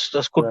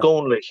 That's good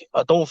going, Lee.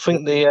 I don't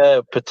think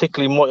they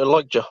particularly might have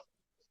liked you.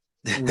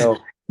 No.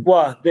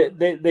 Well,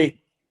 they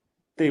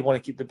want to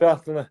keep the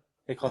belt, don't they?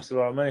 They cost a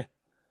lot of money.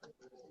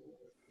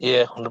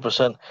 Yeah,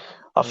 100%.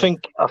 I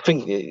think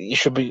you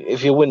should be,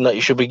 if you win that,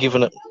 you should be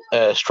giving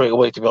it straight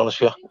away. To be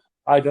honest with you,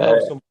 I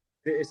don't know.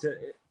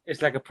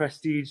 It's like a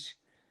prestige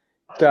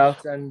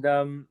belt,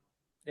 and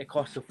it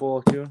costs a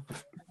fortune.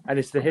 And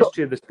it's the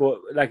history of the sport.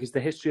 Like, it's the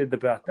history of the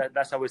belt.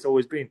 That's how it's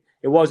always been.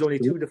 It was only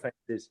 2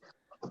 defenses.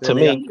 To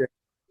me,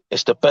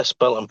 it's the best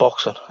belt in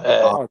boxing,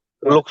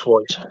 looks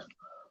wise.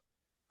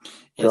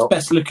 It's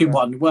best looking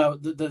one. Well,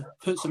 they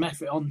put some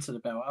effort onto the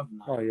belt, haven't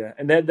they? Oh yeah,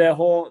 and they're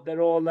all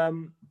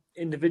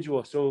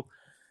individual. So,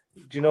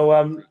 do you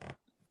know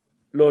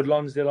Lord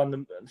Lonsdale on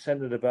the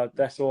centre of the belt?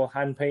 That's all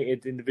hand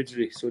painted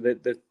individually. So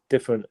they're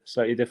different,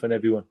 slightly different.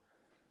 Everyone.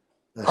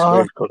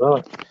 That's good.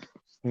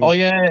 Oh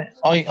yeah,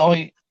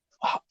 I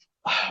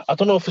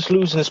don't know if it's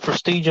losing its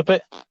prestige a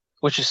bit,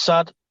 which is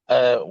sad.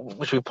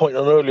 Which we pointed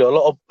on earlier. A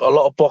lot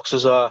of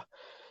boxers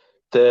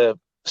they're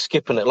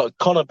skipping it. Like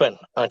Conor Benn,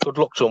 and good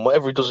luck to him.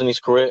 Whatever he does in his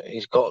career,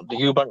 he's got the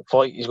Eubank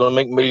fight. He's going to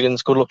make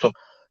millions. Good luck to him.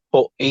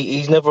 But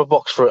he's never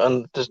boxed for it.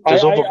 And there's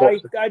other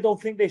boxers. I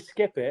don't think they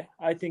skip it.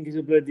 I think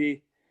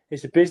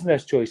it's a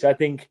business choice. I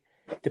think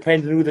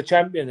depending on who the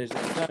champion is.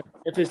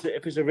 If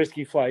it's a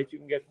risky fight, you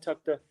can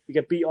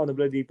get beat on the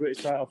bloody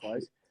British title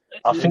fight.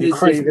 I think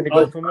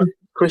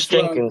Chris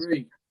Jenkins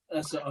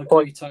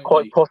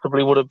quite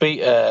possibly would have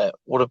beat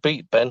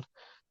Ben.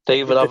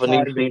 David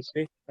Avenese.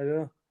 I don't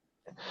know.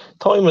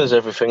 Timing is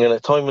everything,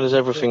 innit? Timing is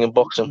everything in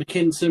boxing.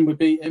 McKinson would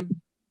beat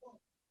him.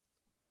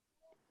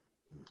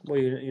 Well,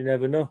 you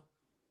never know.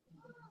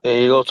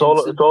 There you go. It's all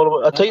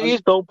about. I tell you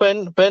this though,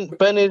 Ben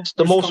is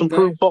the most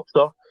improved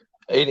boxer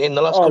in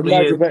the last couple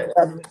of years.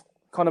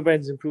 Conor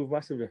Benn's improved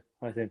massively,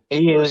 I think.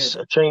 He is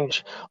a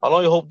change, and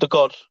I hope to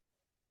God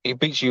he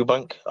beats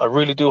Eubank. I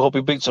really do hope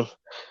he beats him.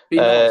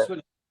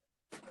 The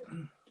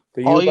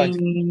Eubank's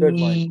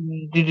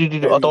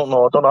good, I don't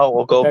know how it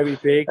will go. Very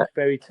big,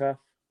 very tough.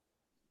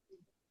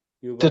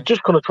 Eubank. They're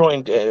just going to try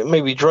and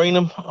maybe drain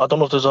him. I don't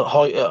know if there's a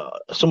high.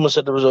 Someone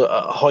said there was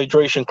a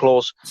hydration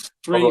clause. It's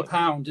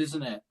 £3,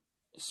 isn't it?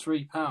 It's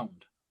 £3.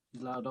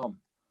 He's allowed on.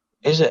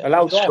 Is it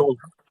allowed on?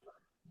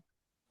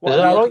 Is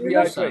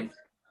that right?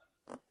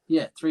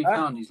 Yeah,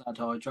 £3 he's allowed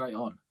to hydrate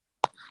on.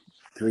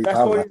 That's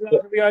all he's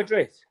allowed to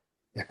rehydrate.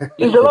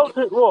 He's allowed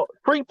to what?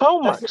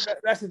 £3 max.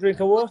 That's a drink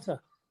of water.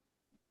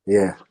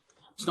 Yeah.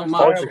 It's not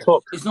much.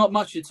 It's not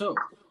much at all.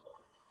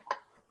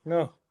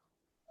 No.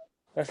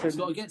 It's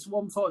got to get to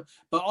 1-5.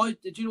 But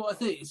do you know what I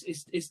think?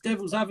 It's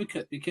devil's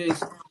advocate,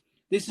 because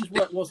this is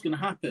what's going to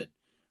happen,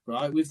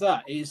 right? With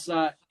that is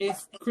that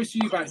if Chris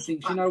Eubank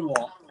thinks, you know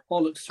what,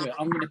 bollocks to it,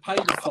 I'm going to pay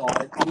the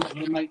fine, I'm not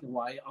going to make the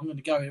weight, I'm going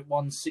to go at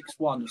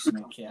 161 or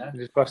something, yeah,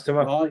 just bust him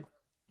up, right?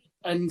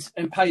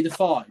 And pay the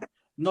fine,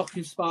 knock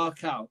him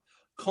spark out.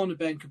 Conor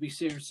Benn could be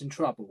serious in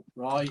trouble,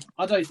 right?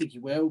 I don't think he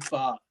will,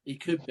 but he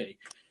could be.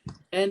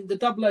 And the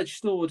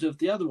double-edged sword of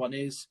the other one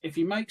is if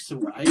he makes the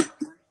weight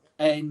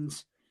and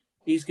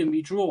he's going to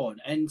be drawn.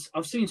 And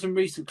I've seen some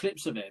recent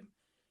clips of him.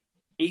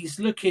 He's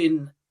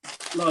looking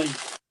like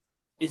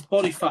his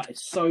body fat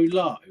is so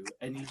low,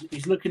 and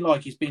he's looking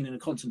like he's been in a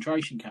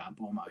concentration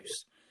camp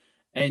almost.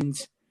 And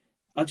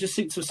I just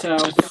think to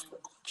myself,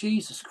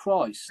 Jesus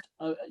Christ,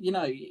 you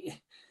know.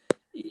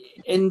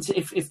 And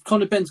if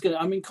Conor Benn's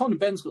Conor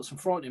Benn's got some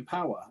frightening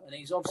power, and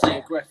he's obviously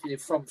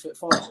aggressive front foot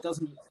fighter. He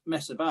doesn't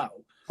mess about.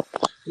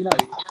 You know,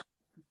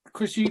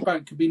 Chris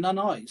Eubank could be none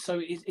eye.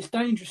 So it's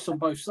dangerous on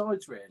both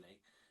sides, really.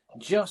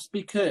 Just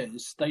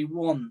because they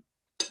want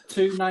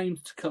 2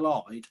 names to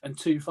collide and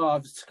 2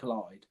 fathers to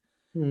collide.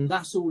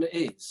 That's all it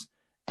is.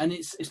 And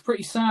it's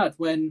pretty sad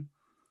when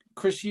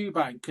Chris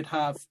Eubank could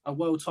have a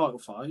world title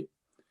fight.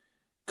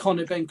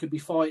 Conor Benn could be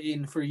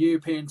fighting for a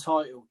European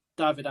title,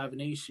 David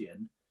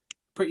Avenesian.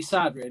 Pretty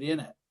sad, really, isn't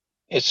it?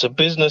 It's a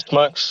business,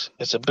 Max.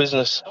 It's a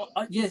business.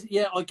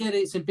 Yeah, I get it.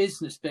 It's a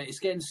business, but it's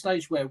getting to a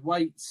stage where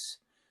weights,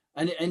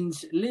 and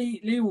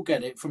Lee will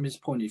get it from his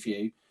point of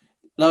view.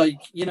 Like,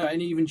 you know,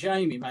 and even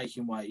Jamie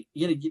making weight.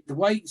 You know, the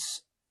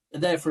weights are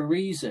there for a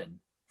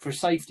reason, for a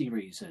safety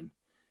reason.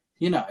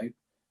 You know,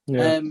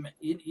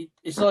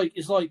 it's like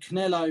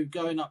Canelo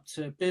going up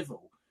to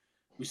Bivol.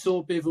 We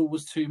saw Bivol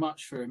was too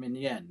much for him in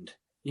the end.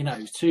 You know,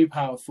 he's too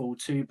powerful,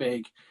 too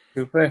big.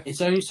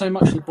 It's only so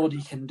much the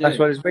body can do. That's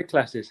what his weight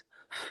class is.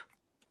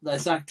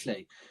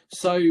 Exactly.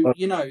 So,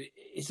 you know,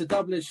 it's a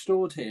double-edged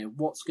sword here.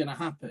 What's going to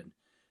happen?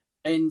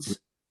 And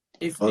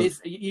if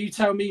you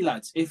tell me,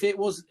 lads, if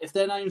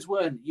their names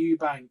weren't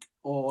Eubank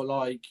or,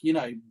 like, you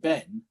know,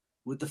 Ben,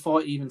 would the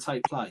fight even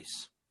take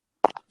place?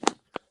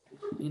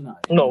 You know.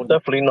 No,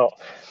 definitely not.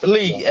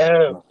 Lee,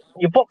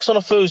 you boxed on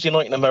a Thursday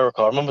night in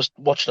America. I remember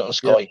watching it on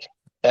Sky.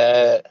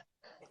 Yeah.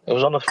 It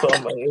was on it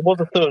was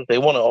a Thursday,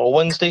 wasn't it, or a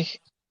Wednesday?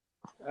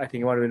 I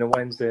think it might have been a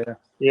Wednesday.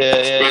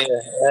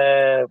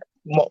 Yeah.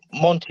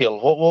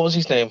 Montiel, what was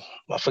his name?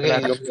 I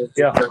forget.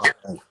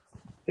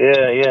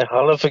 Yeah.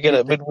 I'll never forget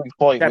it. Midweek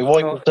fight.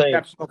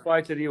 Exceptional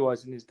fighter he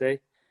was in his day.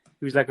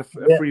 He was like a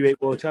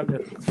freeweight world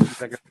champion. He was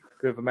like a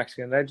bit of a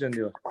Mexican legend.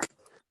 He was.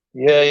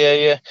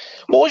 Yeah.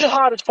 What was your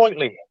hardest fight,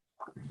 Lee?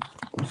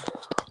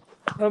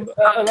 A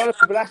lot of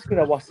people ask me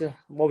that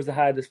what was the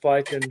hardest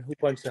fight and who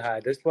punched the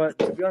hardest, but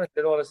to be honest,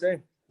 they're all the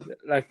same.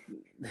 like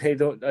they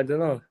don't. I don't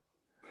know.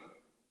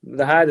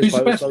 The hardest Who's the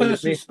fight was best probably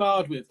person you me.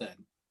 sparred with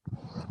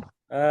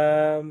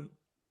then?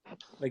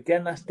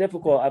 Again, that's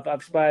difficult.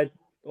 I've sparred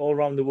all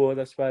around the world.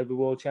 I've sparred with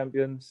world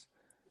champions.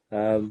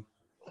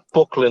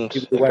 Buckland,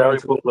 People who went on Gary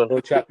to Buckland.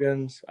 world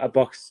champions.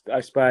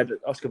 I sparred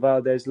Oscar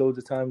Valdez loads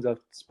of times.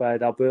 I've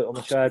sparred Alberto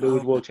Machado, who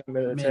was world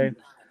champion at the time.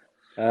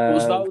 What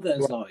was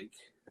Valdez like?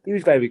 He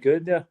was very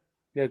good,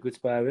 yeah, good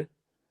sparring.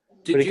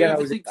 Did you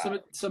ever think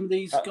some of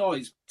these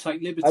guys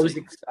take liberties?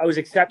 I was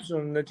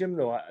exceptional in the gym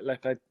though. I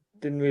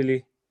didn't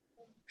really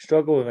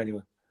struggle with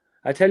anyone.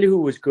 I tell you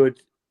who was good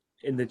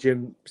in the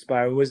gym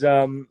sparring was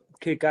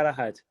Kid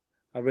Galahad.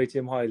 I rate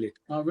him highly.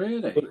 Oh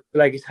really? But,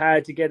 like it's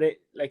hard to get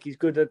it. Like he's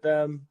good at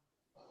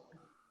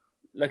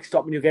like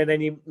stopping you getting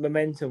any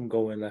momentum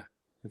going there.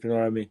 If you know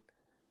what I mean.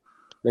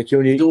 Like you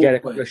only get a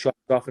couple of shots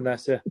off and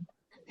that's it.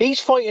 He's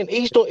fighting.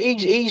 He's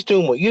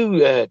doing what you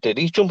did.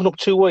 He's jumping up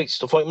 2 weights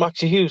to fight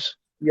Maxie Hughes.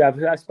 Yeah,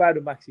 I sparred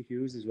with Maxie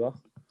Hughes as well.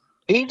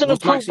 He done a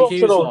pro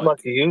boxer though,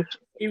 Maxie Hughes.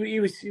 He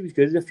was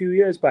good a few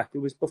years back. It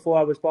was before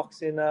I was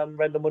boxing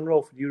Rendell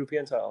Munro for the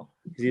European title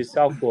because he was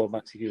southpaw,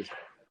 Maxie Hughes.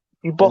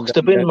 You boxed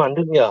a bin man,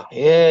 didn't you?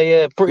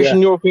 Yeah. British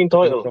and European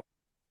title.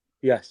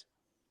 Yes.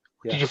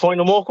 Yeah. Did you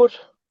find him awkward?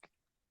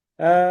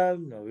 No,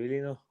 really,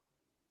 no.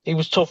 He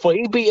was tough.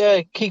 He beat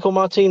Kiko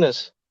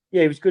Martinez.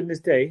 Yeah, he was good in his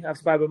day. I've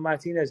sparred with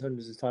Martinez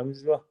hundreds of times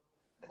as well.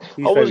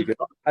 He's very good.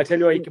 I tell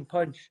you what, he can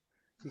punch.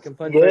 He can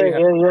punch.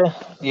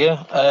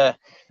 Yeah.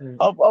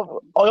 I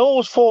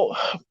always thought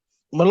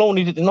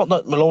Maloney did not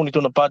that Maloney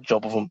done a bad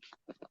job of him,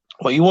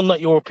 but he won that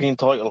European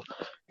title.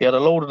 He had a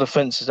load of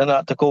defences, then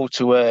had to go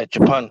to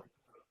Japan.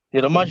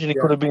 You'd imagine he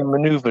could have been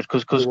manoeuvred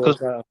because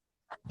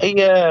he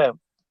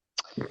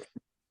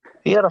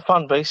had a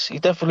fan base. He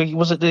definitely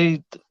was it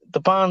the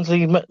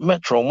Barnsley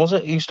Metro, was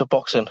it? He used to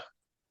box in.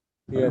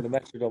 Yeah, the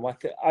Metrodome.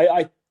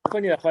 I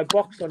funny enough, I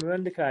boxed on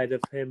an undercard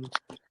of him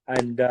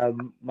and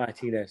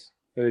Martinez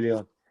early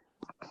on,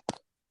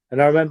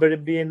 and I remember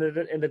him being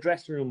in the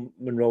dressing room,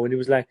 Monroe, and he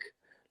was like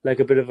a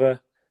bit of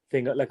a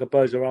thing, like a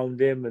buzz around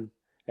him and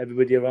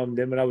everybody around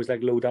him, and I was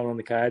like low down on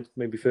the card,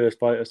 maybe first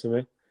fight or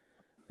something.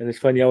 And it's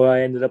funny how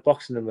I ended up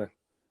boxing him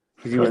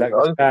because he was like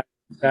the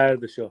star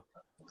of the show.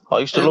 I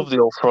used to love the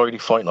old Friday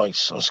fight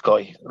nights on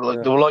Sky.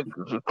 They were like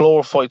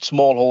glorified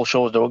small hall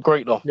shows. They were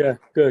great though. Yeah,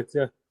 good.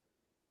 Yeah.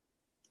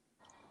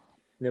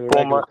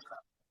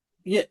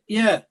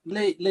 Yeah.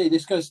 Lee,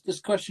 this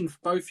question for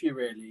both of you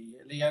really,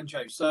 Lee and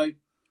Joe. So,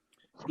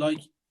 like,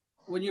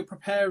 when you're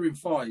preparing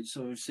fights,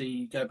 obviously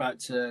you go back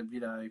to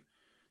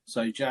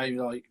so Joe,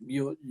 like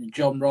your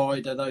John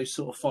Ryder, those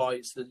sort of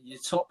fights, your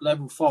top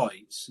level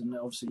fights, and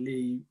obviously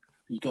Lee,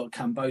 you got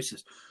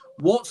Cambosis.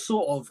 What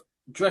sort of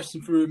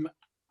dressing room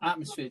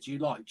atmosphere do you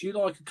like? Do you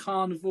like a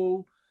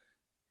carnival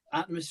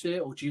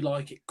atmosphere, or do you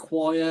like it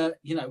quiet?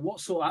 What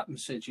sort of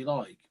atmosphere do you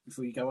like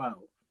before you go out?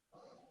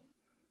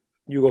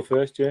 You go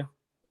first, yeah.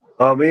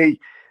 Me,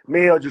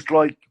 I just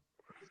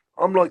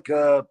I'm like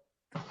a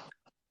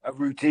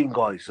routine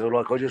guy. So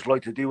like I just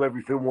like to do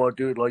everything what I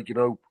do, like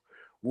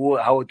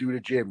how I do the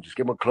gym. Just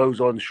get my clothes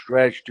on,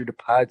 stretch, do the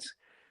pads,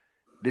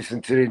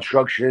 listen to the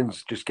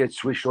instructions, just get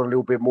switched on a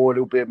little bit more, a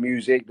little bit of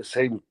music. The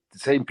same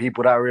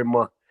people that are in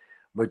my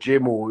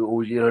gym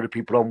or the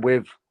people I'm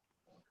with.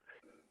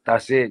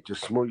 That's it.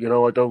 Just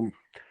I don't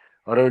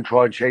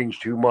try and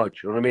change too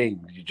much. You know what I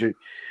mean?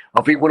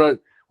 I think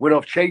when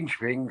I've changed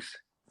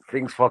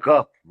things fuck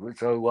up.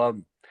 So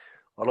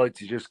I like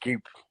to just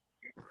keep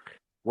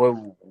what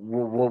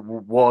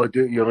I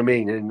do. You know what I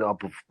mean? And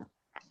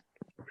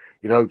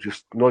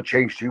just not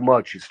change too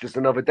much. It's just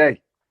another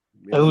day.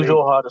 Who's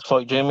your hardest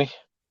fight, Jamie?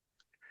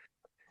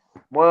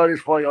 My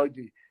hardest fight,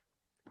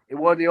 it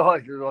wasn't the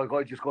hardest. Like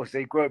I just got to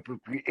say, but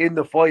in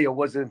the fight, it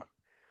wasn't.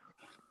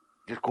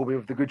 Just caught me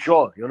with a good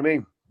shot. You know what I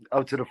mean?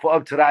 Up to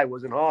that, it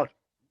wasn't hard,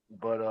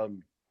 but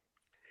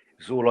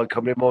it's all like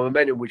coming in my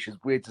momentum, which is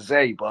weird to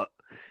say, but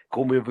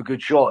caught me with a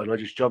good shot, and I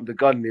just jumped the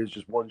gun. And it was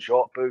just one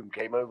shot, boom,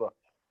 game over.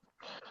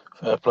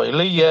 Fair play,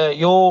 Lee.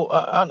 Your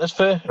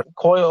atmosphere,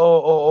 quiet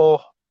or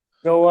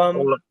So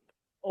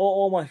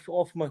all my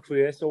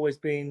career, it's always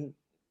been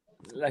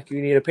like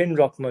you need a pin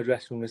drop in my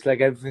dressing room. It's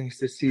like everything's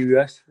just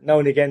serious. Now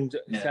and again,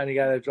 standing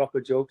out to drop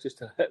a joke just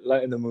to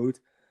lighten the mood.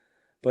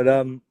 But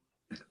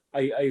I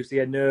used to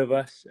get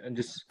nervous and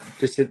just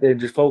sit there and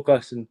just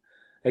focus. And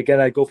again,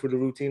 I go through the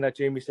routine that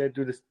Jamie said,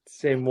 do the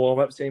same warm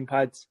up, same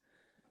pads,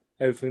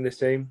 everything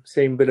the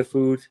same bit of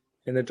food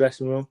in the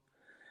dressing room.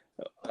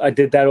 I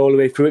did that all the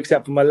way through,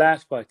 except for my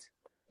last fight.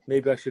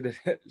 Maybe I should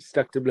have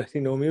stuck to bloody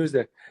no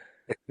music.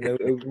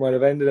 It might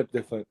have ended up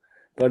different.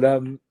 But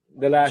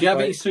the last. Do you have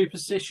any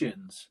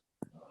superstitions?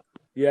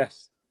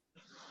 Yes.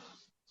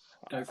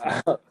 Go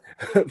for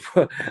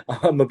it.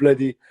 I'm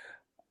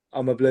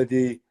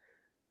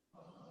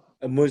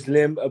a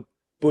Muslim, a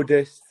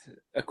Buddhist,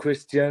 a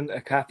Christian,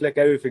 a Catholic,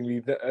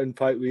 everything in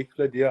fight week.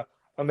 Bloody yeah.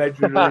 I'm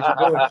every religion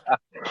going.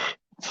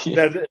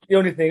 The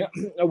only thing,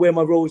 I wear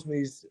my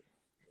rosemaries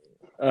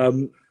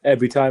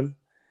every time.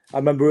 I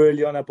remember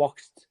early on I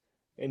boxed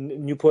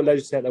in Newport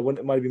Leisure Centre.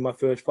 It might have been my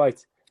first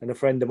fight. and a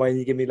friend of mine,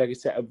 he gave me like a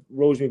set of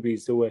rosemary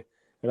beads to wear,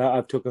 and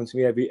I've took them to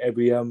me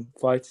every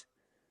fight.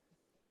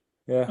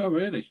 Yeah. Oh,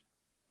 really?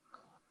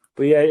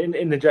 But yeah,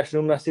 in the dressing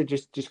room, that's it.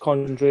 Just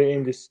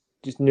concentrating,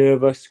 just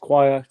nervous,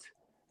 quiet.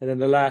 And then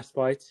the last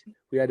fight,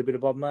 we had a bit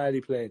of Bob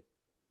Marley playing.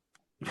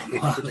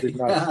 Which was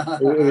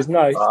nice. It was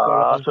nice.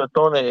 But, That's what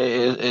done it.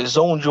 It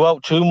zoned you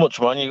out too much,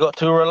 man. You got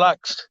too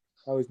relaxed.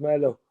 I was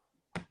mellow.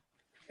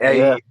 Hey,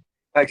 Yeah.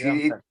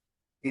 actually,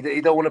 he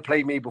don't want to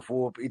play me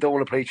before. He don't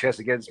want to play chess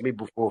against me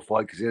before a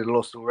fight because he had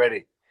lost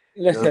already.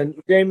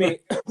 Listen, Jamie.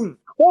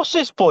 What's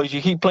this, boys?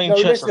 You keep playing No,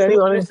 chess. listen, I see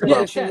on listen, Instagram.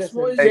 listen, Chess,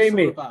 listen. what is this all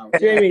Jamie, about?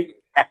 Jamie,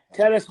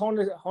 tell us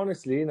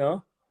honestly, you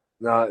know,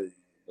 No,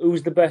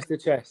 who's the best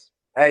at chess?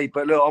 hey,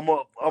 but look,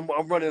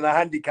 I'm running a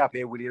handicap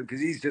here, William,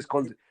 because he's just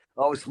gone.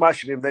 I was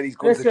smashing him, then he's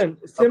gone. Listen,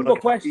 simple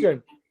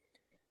question.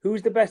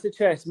 Who's the best at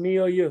chess, me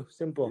or you?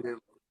 Simple.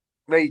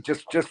 Mate,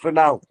 just for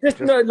now.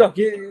 No, look,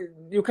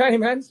 you can't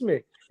even answer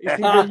me.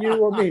 It's either you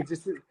or me.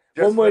 Just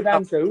one word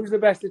answer. Who's the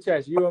best at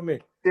chess, you or me?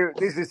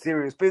 This is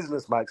serious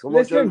business, Max. I'm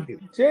Listen, not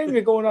joking. Jamie,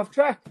 you're going off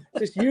track.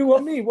 Just you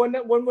or me. One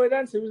word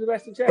answer. Who's the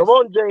best at chess? Come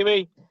on,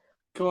 Jamie.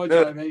 Come on,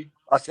 Look, Jamie.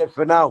 I said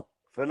for now.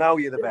 For now,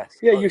 you're the best.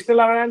 Yeah, you still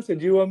haven't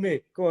answered. You or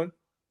me? Go on.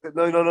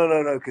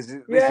 No. Because Yeah.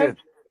 listen,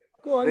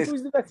 Go on. listen,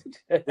 Who's the best at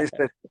chess?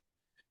 listen.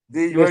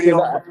 Listen,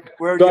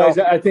 guys,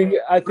 I think you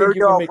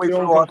can make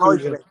your own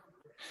conclusion.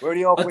 We're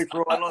only halfway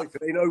through our life.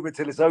 It ain't over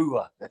till it's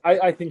over.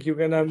 I think you're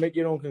gonna make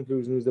your own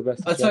conclusion. Who's the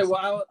best? I'll tell you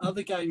what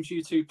other games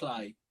you two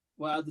play.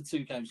 What other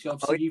two games?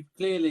 Obviously, you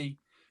clearly.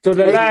 So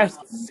the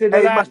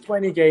last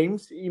 20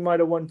 games, he might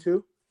have won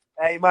 2.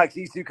 Hey, Max,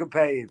 he's too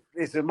competitive.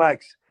 Listen,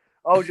 Max,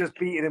 I was just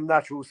beating him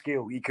natural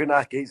skill. He couldn't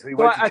hack it, so he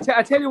went.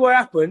 I tell you what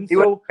happened.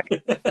 So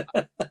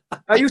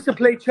I used to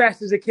play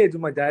chess as a kid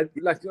with my dad,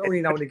 like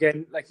only now and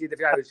again. Like if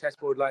you had a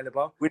chessboard lying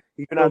about,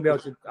 he told me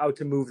how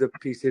to move the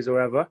pieces or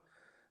whatever.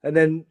 And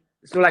then,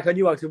 so like I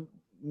knew how to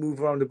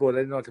move around the board. I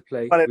didn't know how to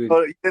play. But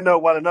you didn't know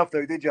well enough,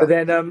 though, did you? But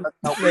then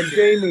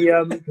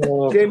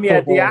Jamie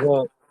had the app.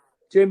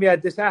 Jamie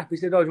had this app. He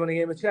said, "Oh, do you want a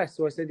game of chess?"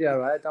 So I said, "Yeah,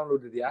 right." I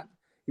downloaded the app.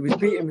 He was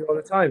beating me all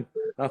the time.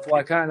 I thought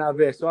I can't have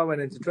this, so I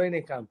went into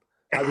training camp.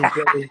 I've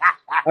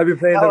been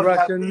playing the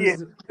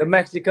Russians, the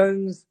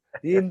Mexicans,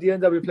 the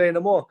Indians. I've been playing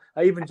them all.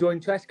 I even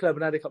joined chess club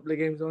and had a couple of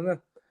games on them.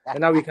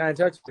 And now he can't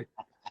touch me.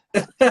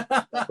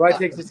 Right,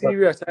 takes it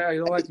serious. I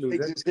don't like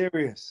losing. Takes it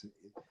serious.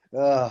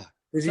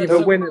 Is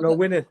either winning or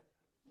winning.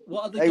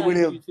 What other games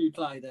William, do you two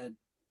play then?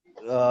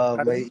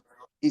 Mate,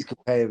 he's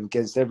competitive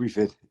against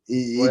everything. So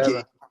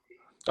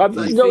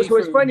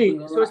it's funny.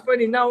 So it's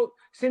funny now.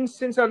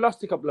 Since I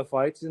lost a couple of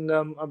fights and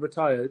I've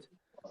retired,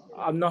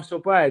 I'm not so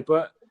bad.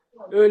 But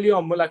early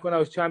on, like when I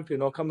was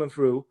champion or coming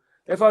through,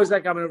 if I was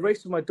like having a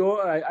race with my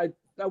daughter, I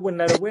wouldn't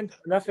let her win.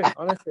 Nothing,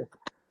 honestly.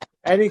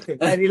 Anything.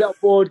 Any little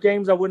board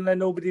games, I wouldn't let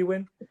nobody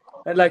win.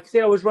 And like,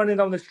 say I was running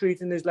down the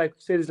street and there's like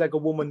a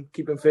woman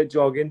keeping fit,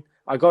 jogging.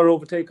 I got to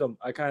overtake them.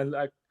 I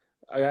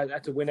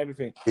had to win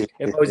everything.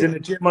 If I was in the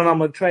gym and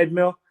I'm on a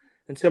treadmill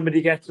and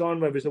somebody gets on,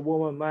 whether it's a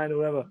woman, man,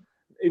 whoever,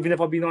 even if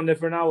I've been on there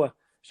for an hour,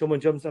 someone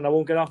jumps on, I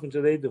won't get off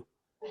until they do.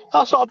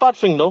 That's not a bad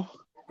thing, though.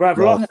 But I've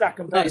lost that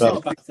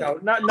competitive.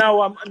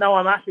 Now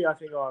I'm happy. I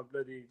think, I'm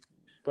bloody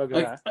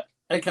bugger that.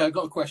 Okay, I've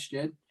got a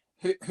question.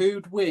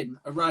 Who'd win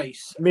a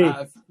race? Me.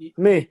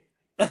 Me.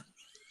 Come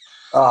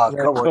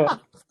on.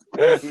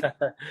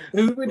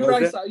 Who would win a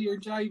race out of you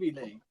and Jamie,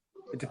 Lee?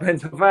 It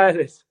depends how far it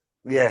is.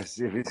 Yes,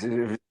 if it's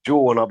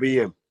John, I'll be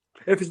him.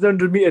 If it's an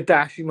 100-meter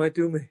dash, he might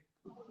do me.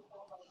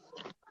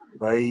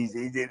 But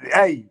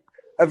hey,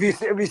 have you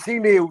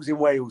seen the hills in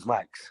Wales,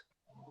 Max?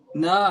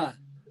 Nah.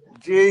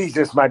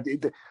 Jesus, man.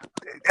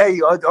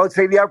 Hey, I'd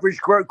say the average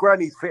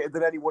granny's fitter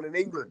than anyone in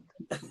England.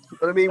 You know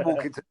what I mean?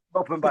 Walking to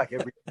up and back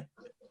every.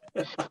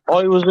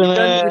 I was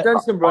in. We done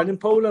some running in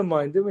Poland,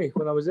 mine, didn't we?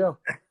 When I was ill.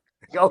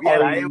 Oh yeah,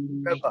 I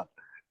remember.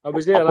 I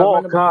was ill. I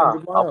bought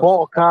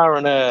a car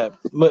in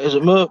is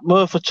it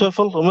Merthyr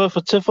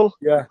Tydfil?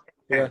 Yeah.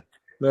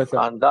 Merthyr.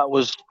 And that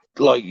was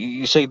like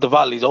you say, the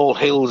valleys, all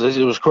hills.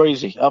 It was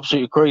crazy,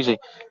 absolutely crazy.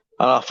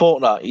 And I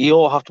thought that you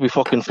all have to be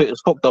fucking fit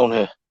as fuck down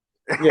here.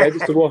 Yeah,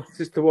 just to walk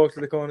to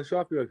the corner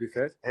shop, you would be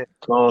fit.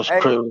 Oh, it's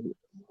crazy.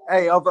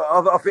 Hey, I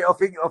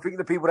think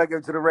the people that go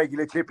to the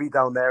regular chippy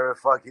down there are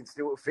fucking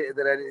still fitter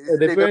than anything. Yeah,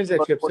 they burn their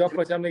chips off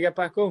by the time they get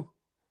back home.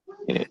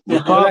 Yeah.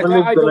 I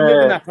don't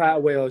live in that part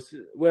of Wales.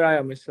 Where I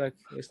am, it's not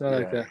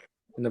like that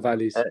in the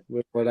valleys.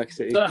 We're like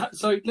city.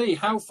 So Lee,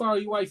 how far are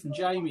you away from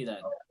Jamie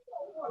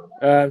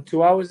then?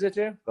 2 hours, is it,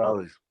 Jim? 2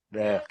 hours.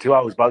 Yeah, 2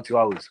 hours. About 2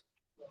 hours.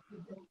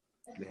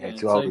 Yeah,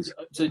 2 hours.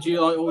 So do you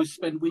always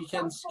spend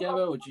weekends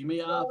together, or do you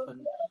meet up?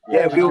 And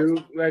we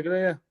do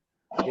regularly.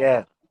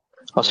 Yeah.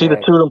 I see the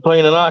two of them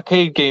playing an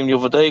arcade game the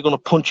other day, going to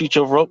punch each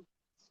other up.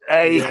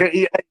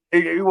 Hey,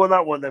 you won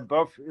that one then,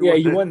 bruv?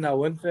 You won that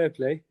one. Fair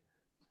play.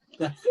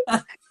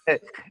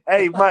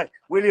 Hey, man,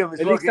 William.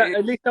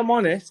 At least I'm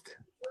honest.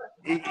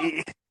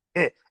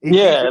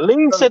 Yeah,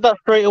 Lee said that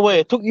straight away.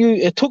 It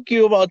took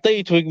you about a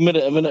day to admit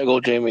it a minute ago,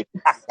 Jamie.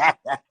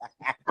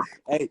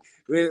 Hey,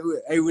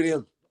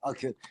 William.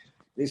 Okay,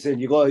 listen.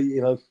 You got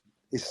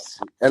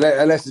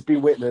Unless it's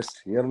been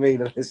witnessed. You know what I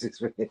mean? Unless it's...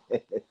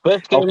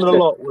 Best game of the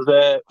lot was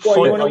What you Fight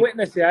want to Night.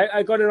 witness it?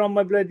 I got it on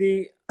my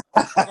bloody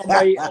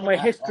on my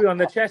history on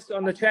the chess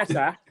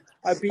app.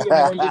 I beat him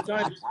 100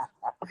 times.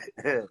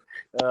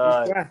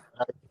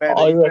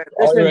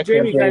 Listen,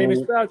 Jamie can't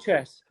even spell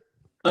chess.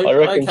 I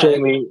reckon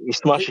Jamie, he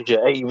smashes you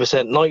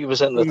 80%,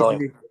 90% of the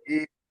time.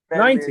 Easily.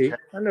 90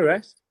 and the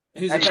rest.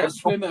 Who's the better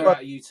swimmer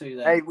out of you two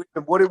then? Hey,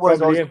 what it was,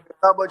 Probably I was giving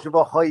that much of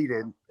a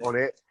hiding on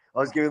it. I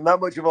was giving that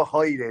much of a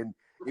hiding.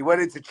 He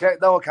went into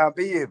check. No, I can't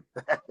beat him.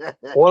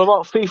 What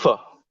about FIFA?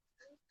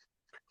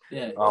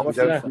 Yeah. What's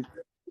that?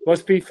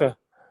 What's FIFA?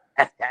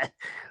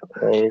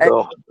 There you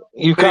go.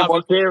 You can't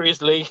be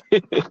seriously.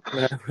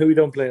 No, we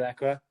don't play that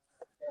crap.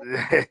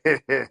 My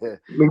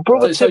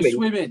brother Timmy.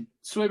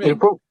 Swimming.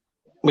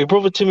 My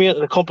brother Timmy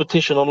entered a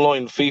competition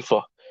online,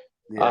 FIFA,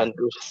 and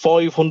there was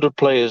 500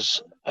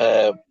 players,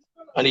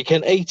 and he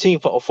came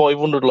 18th out of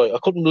 500. Like, I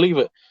couldn't believe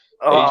it.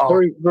 He's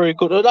very, very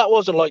good. That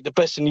wasn't like the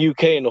best in the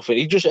UK or nothing.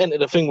 He just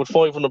entered a thing with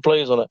 500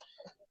 players on it.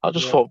 I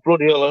just thought,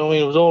 bloody hell, I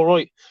mean, it was all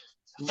right.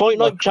 Fight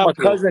Night champion.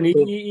 My cousin,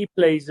 he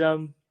plays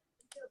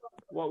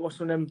what's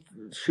one of them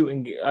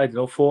shooting? I don't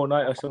know,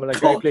 Fortnite or something like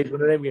that. He plays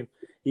one of them games.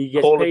 He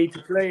gets paid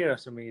to play or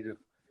something. He do.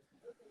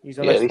 He's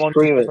on he's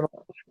streaming.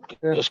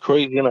 It's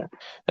crazy, isn't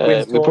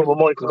it? My brother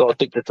Michael got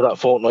addicted to that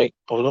Fortnite.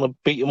 I was going to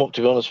beat him up,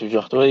 to be honest with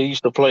you. The way he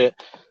used to play it.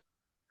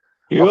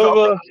 They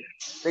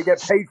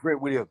get paid for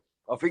it, William.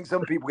 I think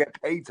some people get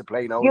paid to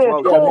play now as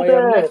well.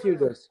 Yeah, my nephew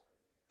does.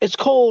 It's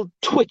called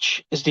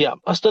Twitch, is the app.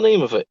 That's the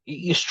name of it.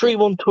 You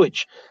stream on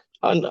Twitch,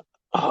 and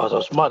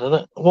that's mad, isn't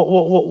it?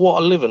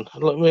 What a living!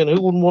 Like, man,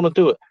 who wouldn't want to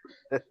do it?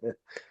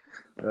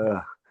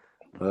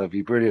 That'd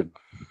be brilliant.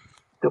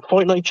 The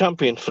Fight Night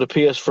champion for the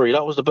PS3.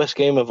 That was the best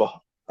game ever.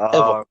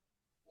 Ever.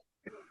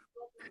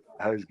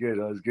 That was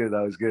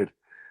good.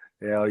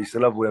 Yeah, I used to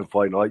love all them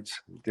Fight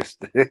Nights.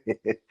 Just,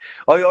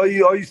 I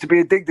used to be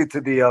addicted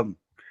to the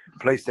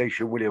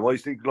PlayStation, William. I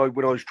used to, like,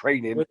 when I was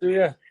training.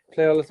 Play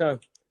all the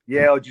time.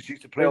 Yeah, I just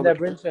used to play on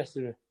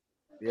Winchester.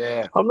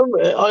 Yeah.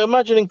 I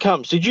imagine in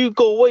camps, did you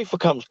go away for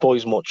camps,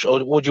 boys, much?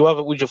 Or would you have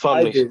it with your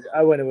families? I did.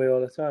 I went away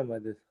all the time, I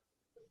did.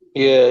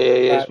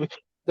 Yeah.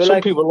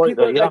 Some people like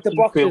that. Like the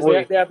boxers,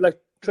 they have like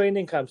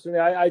training camps.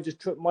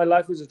 My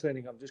life was a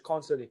training camp, just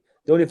constantly.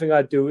 The only thing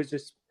I'd do is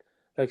just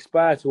like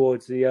spar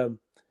towards the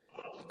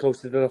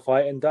closer to the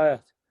fight and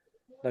diet.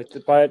 Like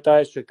the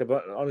diet stricter,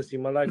 but honestly,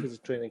 my life is a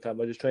training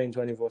camp. I just train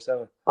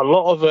 24/7. A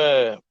lot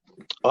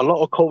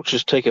of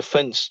coaches take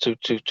offence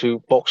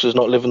to boxers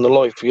not living the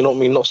life. You know what I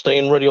mean? Not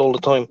staying ready all the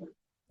time.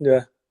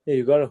 Yeah,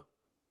 you got to.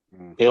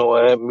 You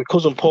know, my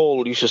cousin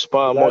Paul used to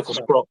spar Michael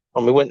Sprott,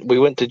 and we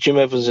went to Jim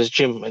Evans's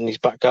gym in his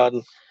back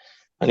garden,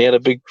 and he had a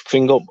big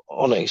thing up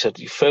on it. He said,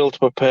 "You failed to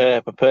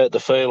prepare to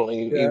fail."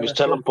 And he was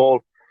telling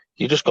Paul,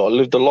 "You just got to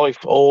live the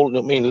life.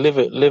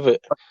 Live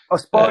it." I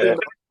sparred in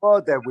the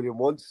bar there, William,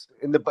 once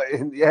in the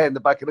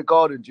back of the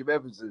garden, Jim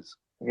Evans's.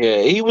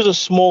 Yeah, he was a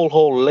small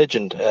hole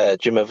legend,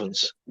 Jim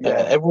Evans.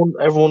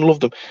 Everyone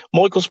loved him.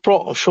 Michael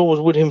Sprott, I'm sure,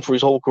 was with him for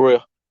his whole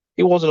career.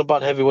 He wasn't a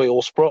bad heavyweight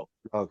or Sprott.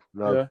 No.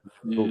 Yeah,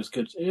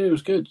 it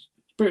was good.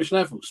 British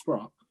level,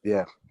 Sprott.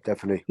 Yeah,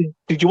 definitely.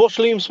 Did you watch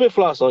Liam Smith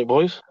last night,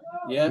 boys?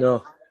 Yeah.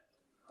 No,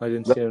 I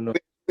didn't see him. No.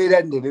 Weird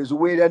ending. It was a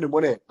weird ending,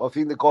 wasn't it? I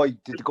think the guy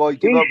give up?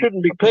 He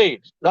shouldn't be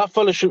paid. That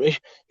fella shouldn't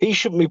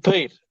be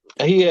paid.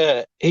 He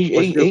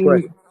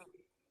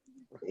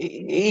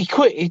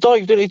quit. He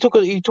dived in. He took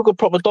a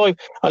proper dive.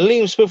 And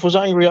Liam Smith was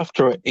angry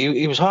after it.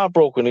 He was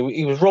heartbroken.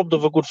 He was robbed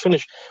of a good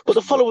finish. But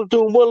the fellow was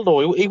doing well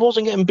though. He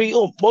wasn't getting beat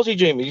up, was he,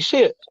 Jamie? Did you see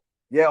it?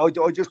 Yeah, I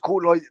just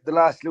caught like the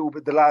last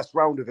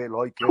round of it,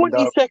 like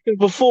 20 seconds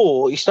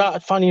before he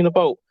started fannying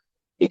about.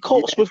 He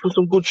caught Smith with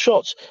some good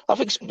shots. I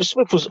think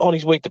Smith was on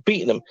his way to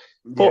beating him.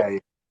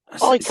 But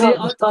I can't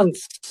understand.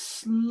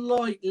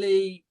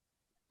 Slightly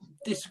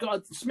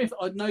disregard Smith.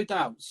 I no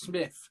doubt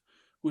Smith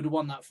would have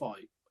won that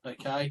fight.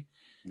 Okay.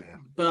 Yeah.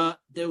 But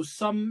there was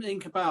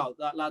something about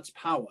that lad's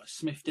power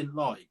Smith didn't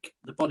like,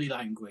 the body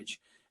language.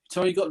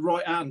 So he got the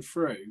right hand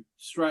through,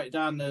 straight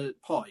down the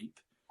pipe.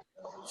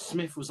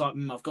 Smith was like,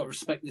 I've got to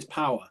respect this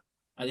power.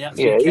 And he had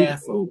to be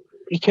careful.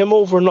 He came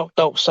over and knocked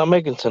out Sam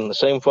Egginton, the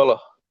same fella.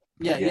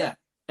 Yeah.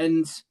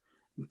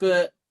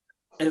 But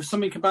there's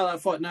something about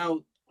that fight.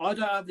 Now, I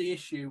don't have the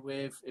issue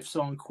with if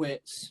someone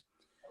quits,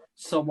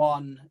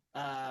 someone,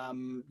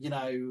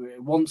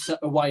 wants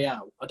a way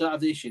out. I don't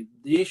have the issue.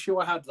 The issue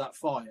I had with that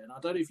fight, and I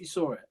don't know if you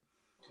saw it,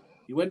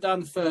 he went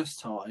down the first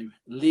time,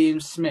 Liam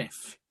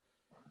Smith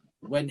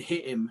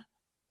hit him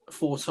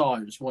 4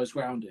 times while he's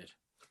grounded.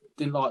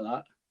 Didn't like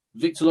that.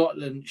 Victor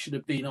Lachlan should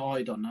have been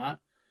eyed on that.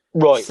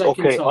 Right,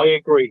 okay,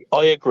 I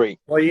agree.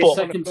 Well,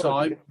 second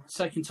time,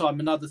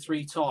 another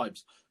 3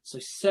 times. So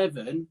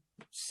 7.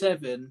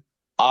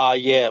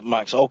 Yeah,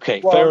 Max,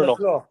 okay, fair enough.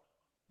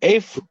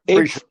 If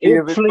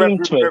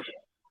Liam Smith...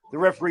 The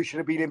referee should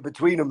have been in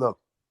between them, though.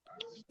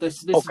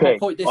 This is my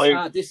point.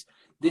 This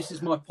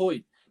is my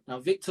point. Now,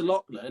 Victor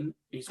Lachlan,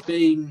 he's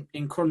been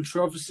in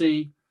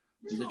controversy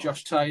with the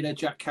Josh Taylor,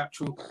 Jack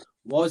Cattrall.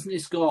 Why isn't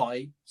this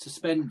guy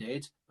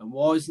suspended? And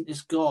why isn't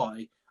this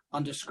guy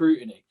under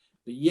scrutiny?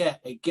 But yeah,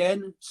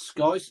 again,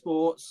 Sky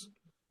Sports,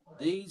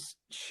 these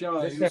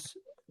shows,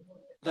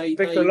 they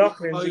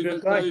Loughlin's a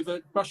good guy.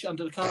 brush it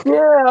under the carpet.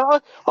 Yeah,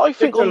 I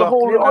think Victor on the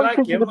whole, Loughlin, I like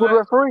think he's him. a good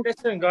referee.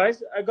 Listen,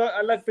 guys,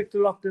 I like Victor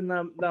Loughlin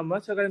that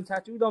much. I got him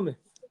tattooed on me.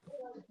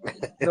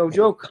 No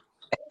joke.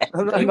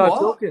 I'm not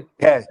joking.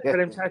 Yeah. I got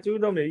him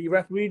tattooed on me. He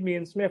refereed me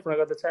and Smith when I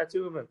got the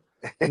tattoo of him.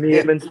 Me,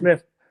 him, and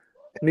Smith.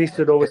 Me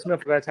stood over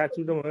Smith. I got a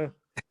tattooed on him.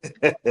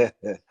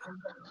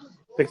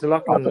 Victor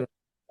Loughlin.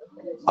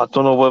 I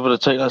don't know whether to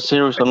take that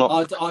serious or not.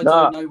 I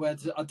don't know where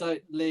to. I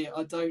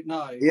don't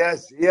know.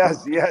 Yes.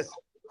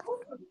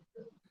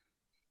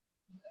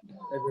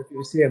 If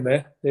you see him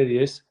there he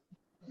is.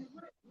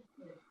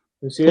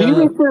 You see Are you him?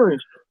 being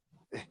serious?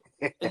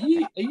 Are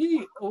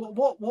you?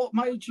 What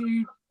made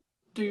you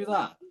do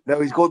that? No,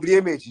 he's got the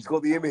image. He's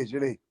got the image,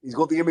 isn't he? He's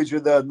got the image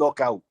of the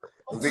knockout.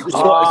 Okay.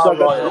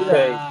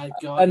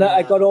 And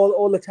I got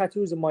all the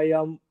tattoos of my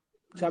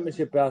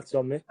championship belts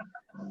on me,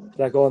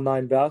 like all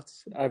 9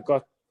 belts. I've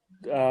got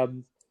 2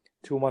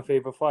 of my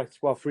favourite fights.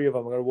 Well, 3 of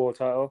them. I got a world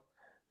title,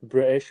 the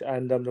British,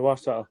 and the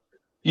Welsh title.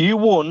 You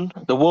won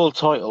the world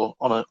title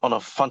on a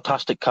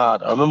fantastic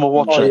card. I remember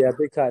watching. Oh yeah,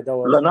 big card. That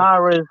was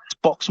Linares,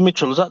 Box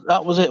Mitchell.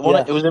 That was it?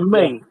 Yeah. It was in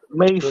May,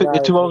 May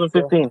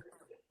 2015.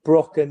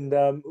 Brooke and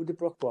who did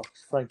Brooke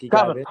box? Frankie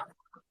Gavin.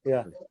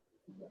 Yeah.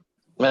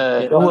 Who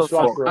else?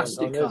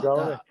 Fantastic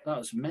card. That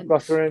was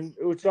immense.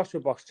 Who was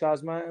Joshua box?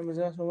 Charles Martin was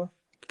there somewhere?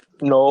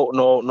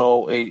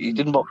 No. He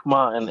didn't box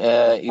Martin.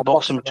 He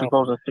boxed him in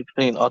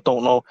 2016. I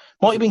don't know.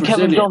 Might have been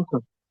Kevin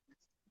Johnson.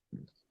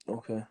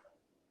 Okay.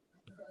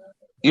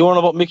 You were on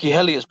about Mickey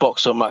Elliott's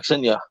boxer, Max,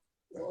 didn't you?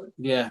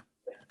 Yeah.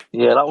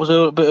 Yeah, that was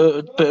a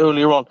bit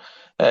earlier on.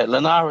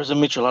 Linares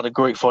and Mitchell had a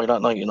great fight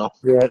that night, you know.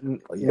 Yeah,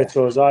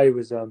 Mitchell's eye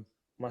was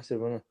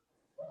massive, wasn't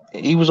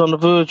it? He was on the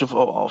verge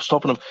of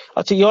stopping him.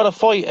 I think you had a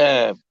fight,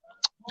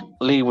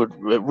 Lee, with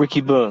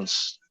Ricky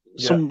Burns.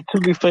 Some 2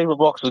 of your favourite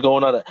boxers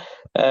going at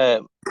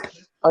it.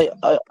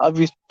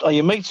 Are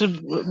you mates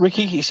with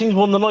Ricky? He seems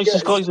one of the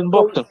nicest guys in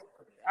boxing.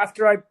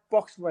 After I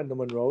boxed Wendell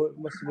Monroe, it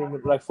must have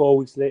been like 4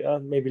 weeks later,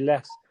 maybe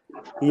less.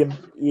 He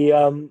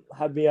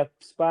had me up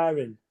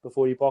sparring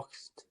before he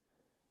boxed.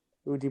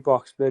 Who did he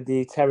box?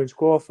 The Terence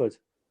Crawford.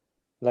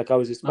 Like I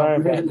was a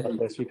sparring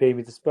partner, so he paid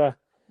me to spar.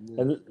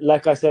 And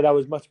like I said, I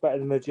was much better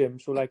than the gym.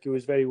 So like it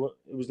was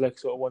like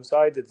sort of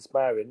one-sided, the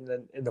sparring, and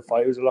then in the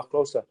fight it was a lot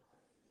closer.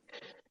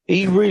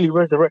 He really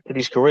resurrected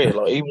his career.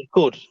 Like he was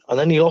good, and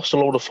then he lost a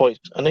lot of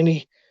fights, and then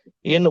he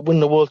ended up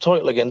winning the world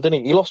title again,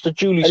 didn't he? He lost to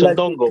Julius like,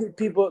 Ndongo.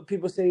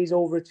 People say he's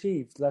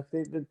overachieved. Like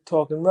they're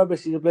talking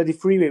rubbish. He's a bloody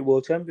freeweight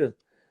world champion.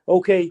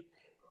 Okay,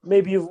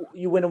 maybe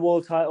you win a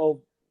world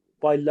title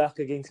by luck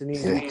against an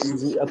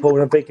easy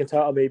opponent, a vacant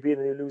title maybe, and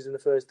then you lose in the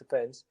first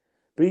defense.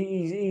 But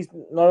he's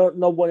not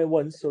won it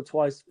once or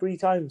twice, 3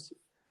 times,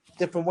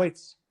 different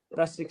weights.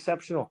 That's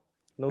exceptional.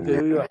 No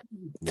care who you are.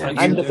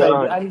 And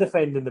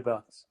defending the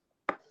belts.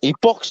 He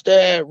boxed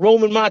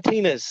Roman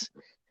Martinez.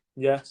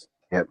 Yes.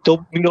 Yep.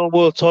 WBO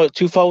world title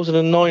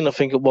 2009, I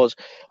think it was.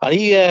 And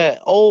he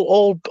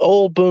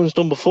all Burns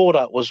done before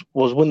that was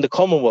win the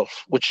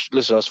Commonwealth, which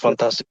listen, that's a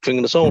fantastic thing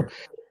in its own.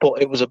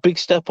 But it was a big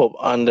step up,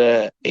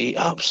 and he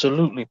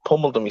absolutely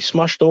pummeled him. He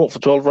smashed him up for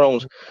 12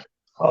 rounds.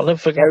 I'll never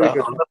forget that.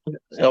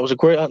 That was a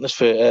great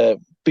atmosphere.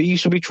 But he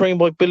used to be trained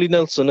by Billy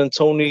Nelson and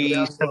Tony.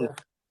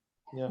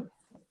 Yeah.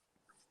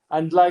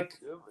 And like,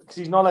 because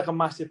he's not like a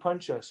massive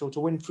puncher, so to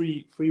win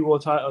three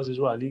world titles as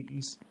well,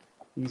 he's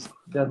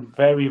done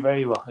very,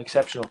 very well.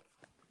 Exceptional.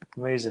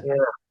 Amazing.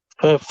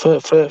 Yeah. Fair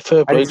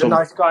play. And he's a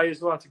nice guy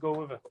as well to go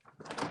with it.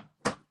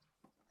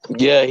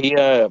 Yeah,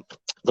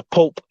 the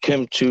Pope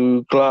came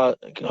to I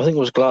think it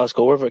was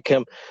Glasgow, wherever it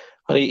came,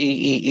 and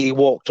he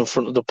walked in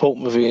front of the Pope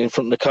in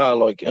front of the car,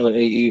 like, and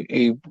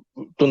he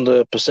done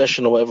the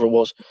procession or whatever it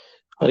was,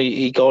 and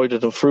he guided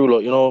them through,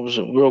 like, you know, it was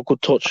a real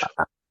good touch.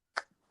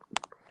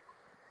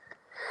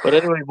 But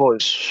anyway,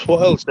 boys,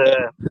 what else?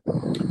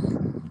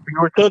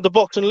 You returned to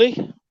boxing,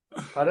 Lee?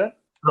 Pardon?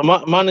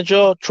 The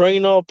manager,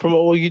 trainer,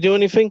 promoter, you do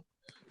anything?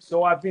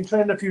 So I've been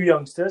training a few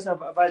youngsters. I've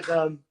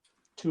had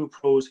 2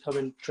 pros come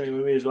and train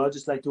with me as well,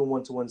 just like doing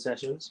one-to-one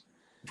sessions.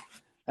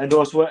 And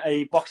also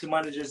a boxing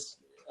manager's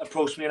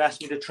approached me and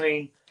asked me to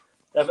train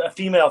a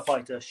female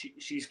fighter.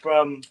 She's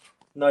from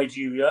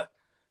Nigeria.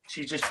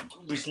 She just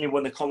recently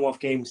won the Commonwealth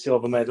Games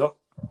silver medal.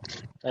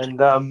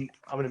 And I'm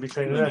going to be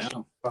training her,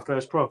 our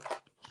first pro.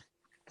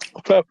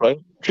 Fair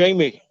play.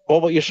 Jamie, what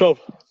about yourself?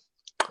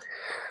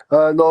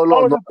 Not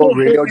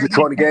really. I'm just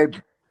trying to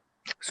get.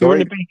 You're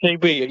in the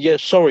BKB, yeah,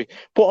 sorry.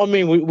 But I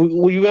mean,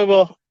 will you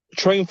ever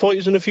train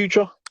fighters in the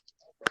future?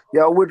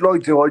 Yeah, I would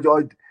like to.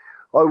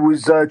 I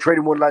was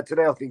training one lad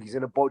today. I think he's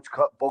in a box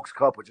cup.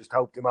 I just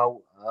helped him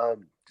out.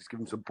 Just give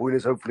him some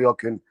pointers. Hopefully, I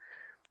can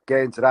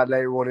get into that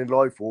later on in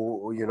life,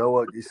 or you know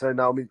what you're saying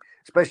now. I mean,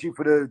 especially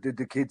for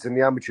the kids and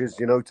the amateurs,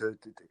 you know,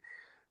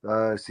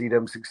 to see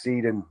them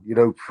succeed and, you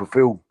know,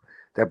 fulfill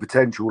their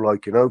potential.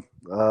 Like, you know,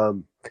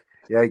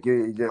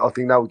 I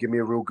think that would give me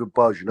a real good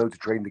buzz, you know, to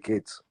train the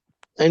kids.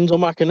 Enzo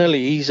McAnally,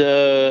 he's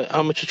a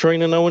amateur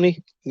trainer now,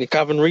 isn't he?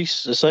 Gavin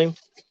Reese, the same.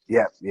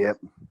 Yeah.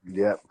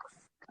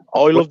 I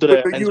loved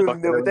it. You were with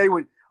him the other day.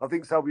 I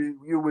think Selby,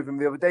 you were with him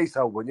the other day,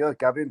 Selby, weren't you,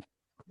 Gavin?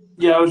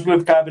 Yeah, I was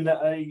with Gavin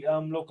at a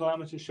local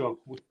amateur show.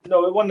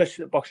 No, it wasn't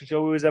a boxing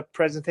show. It was a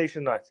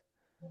presentation night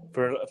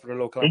for a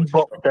local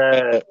amateur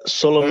show.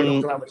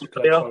 Solomon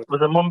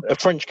was a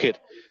French kid,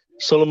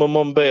 Solomon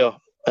Monbeer,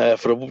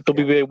 for the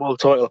WBA world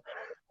title.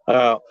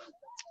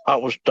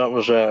 That was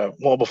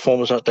what a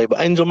performance that day. But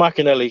Enzo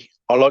McAnally,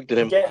 I liked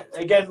him.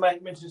 Again,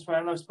 Mike mentioned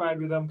sparring. I sparred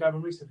with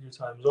Gavin Reese a few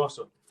times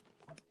also.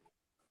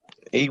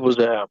 He was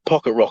a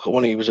pocket rocket,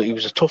 wasn't he? He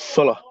was a tough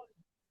fella.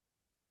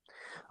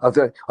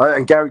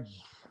 And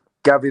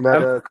Gavin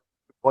had a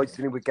fight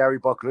in with Gary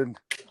Buckland.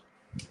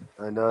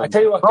 And I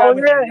tell you what,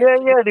 Gavin,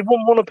 they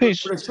won one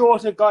apiece. For a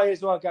shorter guy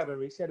as well, Gavin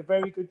Reese, he had a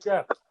very good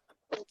jab.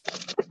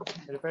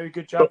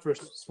 For a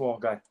small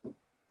guy.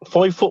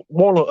 5'1",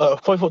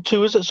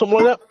 5'2", is it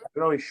something like that? I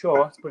know he's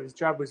short, but his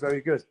jab was very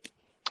good.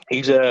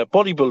 He's a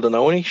bodybuilder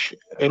now, and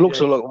he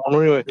looks like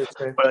one anyway.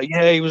 But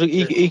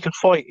he could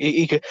fight.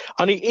 He could,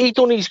 and he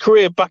done his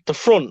career back to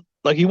front.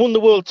 Like he won the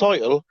world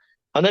title,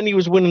 and then he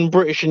was winning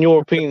British and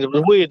Europeans. It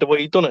was weird the way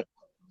he done it.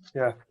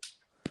 Yeah,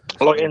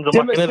 like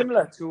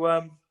similar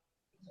to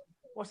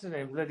what's his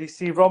name? Bloody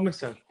Steve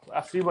Robinson.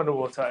 After he won the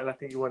world title, I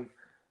think he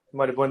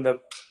might have won the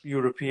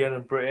European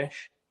and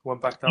British. Went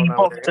back down.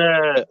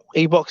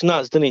 He boxed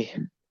Naz, didn't he?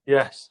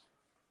 Yes.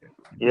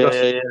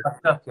 Yeah.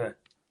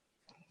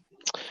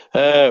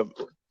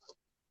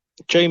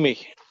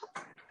 Jamie.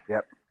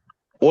 Yep.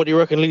 What do you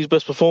reckon Lee's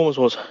best performance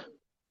was?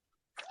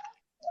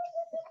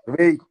 For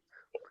me,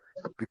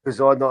 because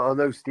I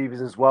know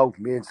Stevens as well.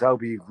 Me and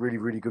Selby really,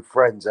 really good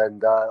friends,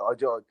 and I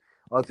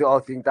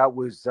think that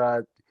was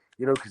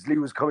because Lee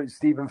was coming to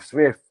Stephen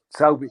Smith.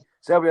 Selby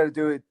had to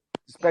do it.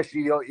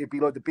 Especially, it'd be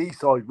like the B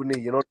side, wouldn't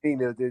he? You know what I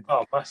mean?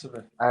 Oh,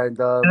 massively. And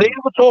did they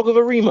ever talk of a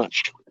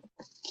rematch?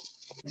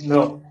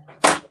 No.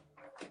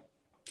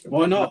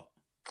 Why not?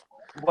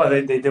 Well,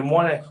 they didn't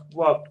want it.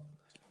 Well,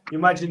 you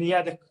imagine he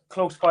had a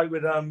close fight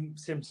with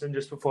Simpson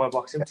just before I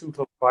boxed him, 2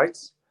 close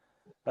fights,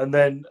 and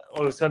then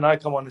all of a sudden I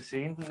come on the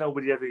scene.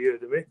 Nobody ever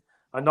heard of me.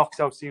 I knocks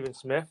out Stephen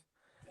Smith,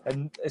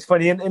 and it's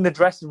funny in the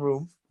dressing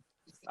room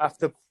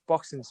after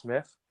boxing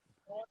Smith.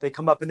 They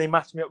come up and they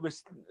match me up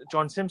with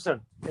John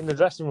Simpson in the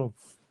dressing room.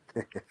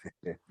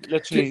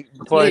 Literally,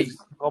 before I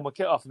got my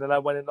kit off, and then I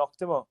went and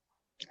knocked him out.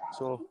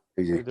 So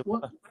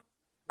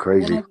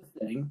crazy. One other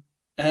thing,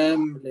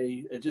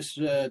 Lee, just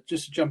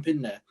to jump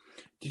in there,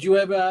 did you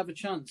ever have a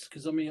chance?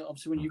 Because I mean,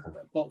 obviously, when you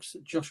boxed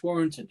Josh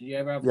Warrington, did you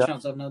ever have a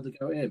chance of another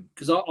go at him?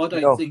 Because I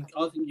think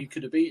you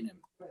could have beaten him.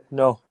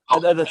 No,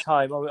 at the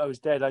time I was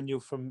dead. I knew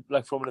from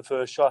the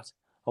first shot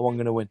I wasn't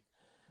going to win.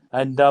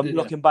 And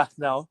looking back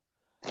now,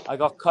 I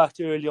got cut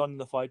early on in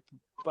the fight,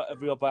 but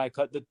I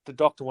cut. The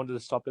doctor wanted to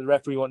stop it. The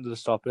referee wanted to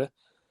stop it,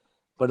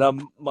 but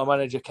my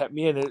manager kept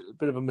me in. A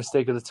bit of a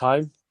mistake at the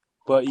time,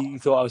 but he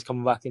thought I was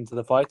coming back into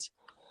the fight.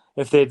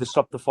 If they had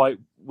stopped the fight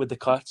with the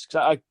cuts,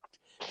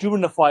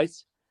 during the fight,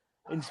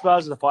 in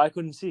spells of the fight, I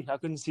couldn't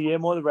see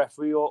him or the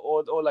referee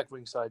or like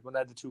ringside when I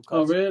had the 2 cuts.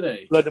 Oh,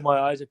 really? Blood in my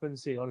eyes, I couldn't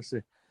see,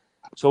 honestly.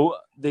 So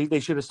they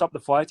should have stopped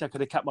the fight. I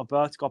could have kept my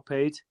belt, got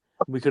paid.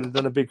 We could have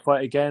done a big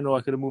fight again, or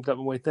I could have moved up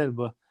and weight then,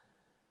 but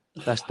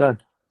that's done.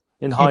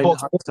 In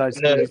hindsight,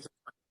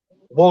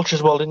 Walsh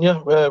as well, didn't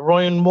you?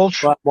 Ryan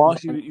Walsh.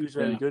 Walsh, he was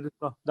very good as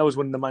well. That was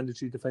one of the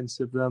mandatory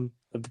defensive of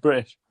the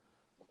British.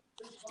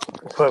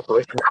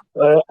 Perfect.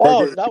 That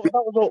was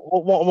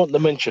what I wanted to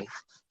mention.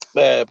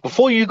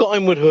 Before you got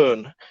in with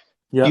Hearn,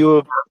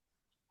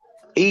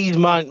 his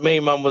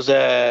main man was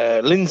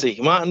Martin Lindsay,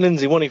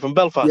 wasn't he, from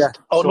Belfast? Yeah.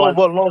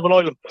 Northern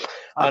Ireland.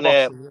 And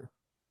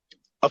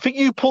I think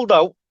you pulled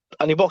out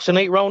and he boxed an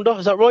 8-rounder,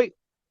 is that right?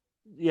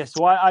 Yeah,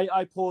 so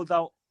I pulled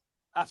out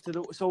after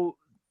so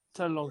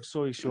tell a long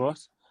story short,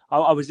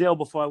 I was ill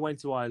before I went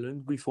to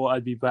Ireland. We thought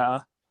I'd be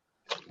better.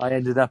 I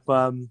ended up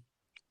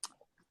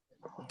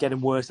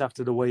getting worse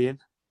after the weigh-in.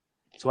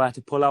 So I had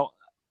to pull out.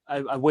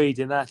 I weighed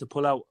in, I had to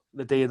pull out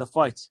the day of the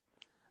fight.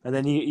 And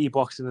then he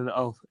boxed in an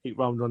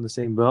 8-round on the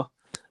same bill.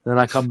 And then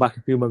I come back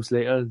a few months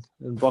later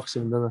and boxed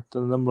him and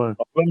done a number on him.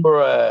 I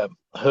remember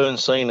Hearn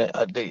saying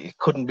it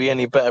couldn't be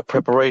any better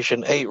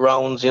preparation, 8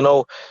 rounds,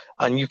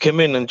 and you came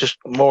in and just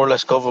more or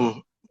less got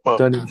him.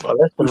 Done him.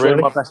 One of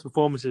my best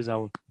performances,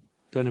 Alan.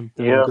 Done him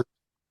good.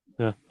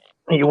 Yeah.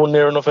 He won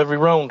near enough every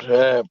round.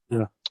 Yeah.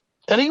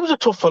 And he was a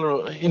tough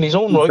fella in his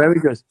own right. Very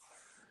good.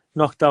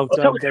 Knocked out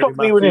Gary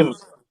me with him.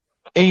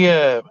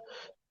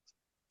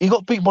 He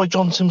got beat by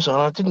John Simpson.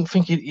 I didn't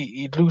think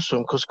he'd lose to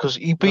him because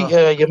he beat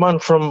your man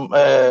from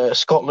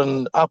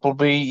Scotland,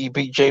 Appleby. He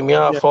beat Jamie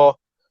Arthur.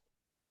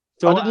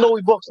 So I didn't know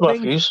he boxed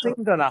Matthews. I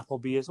think done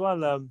Appleby as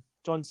well.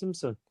 John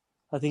Simpson.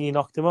 I think he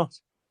knocked him out.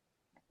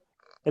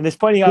 And it's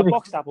funny, I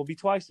boxed Appleby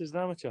twice as an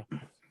amateur.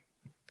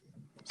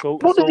 So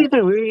what did he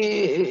do?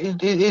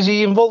 Is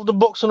he involved in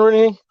boxing or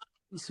anything?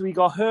 So he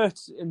got hurt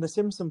in the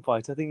Simpson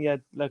fight. I think he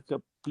had might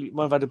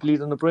have had a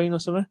bleed on the brain or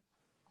something.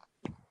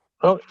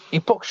 Oh, he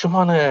boxed your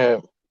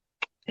man.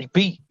 He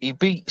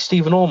beat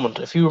Stephen Ormond,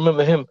 if you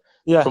remember him,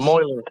 from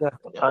Ireland. Yeah.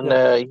 And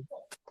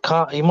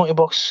he might have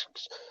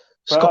boxed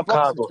Scott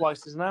Cargill.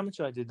 Twice as an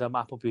amateur. I did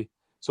Appleby.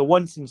 So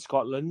once in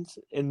Scotland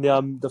in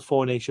the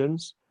Four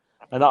Nations,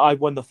 and I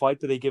won the fight,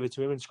 but they give it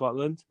to him in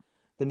Scotland.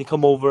 Then he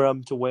come over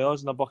to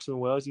Wales, and I boxed him in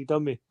Wales. He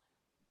done me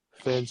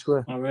fair and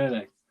square. Oh,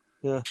 really?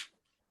 Yeah.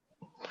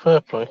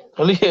 Fair play.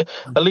 At least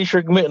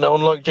you're admitting that,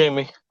 unlike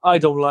Jamie. I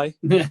don't lie.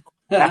 Yeah.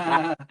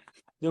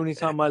 The only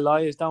time I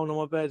lie is down on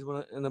my bed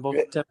in about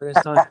 10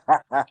 minutes' time.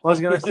 I was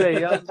going to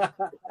say, and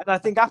I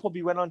think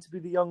Appleby went on to be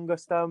the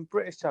youngest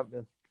British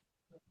champion.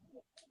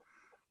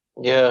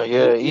 Yeah.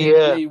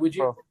 Lee, would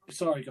you?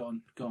 Sorry, go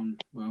on.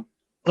 Well,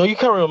 no, you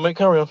carry on, mate.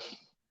 Carry on.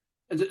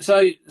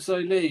 So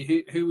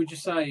Lee, who would you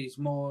say is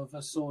more of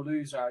a sore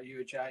loser out of you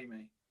or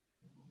Jamie?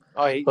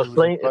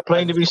 It's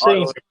plain to be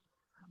seen.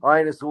 I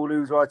ain't a sore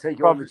loser. I take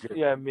it on the chin.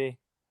 Yeah, me.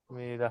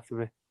 It'd have to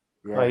be.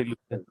 Yeah.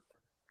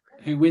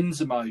 Who wins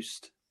the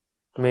most?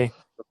 Me.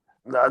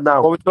 No. What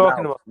are we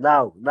talking about?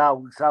 Now,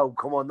 Sal,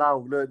 come on now.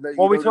 What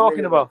are we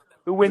talking about?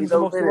 Who wins the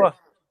most of what?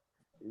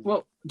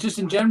 Well, just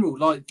in general,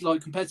 like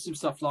competitive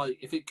stuff, like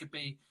if it could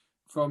be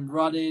from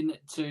running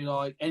to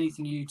like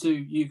anything you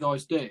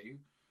guys do,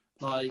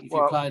 like if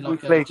you're playing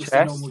like just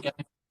a normal game.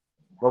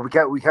 Well,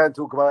 we can't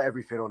talk about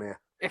everything on here.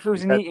 If it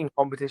was an eating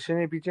competition,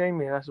 it'd be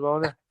Jamie. That's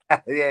about it.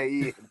 Yeah.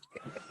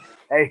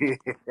 Hey.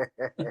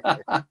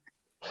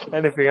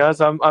 Anything else?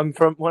 I'm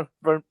front runner,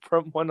 not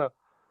front runner.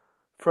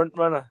 I'm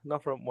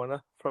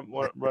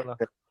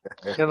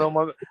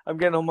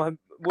getting all my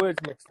words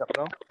mixed up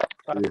now.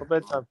 That's for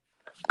bedtime.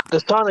 The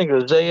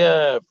Starningers,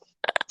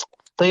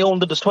 they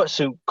owned the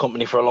sweatsuit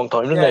company for a long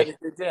time, didn't they?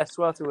 Yeah,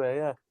 sweatwear,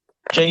 yeah.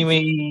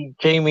 Jamie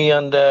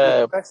and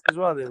best as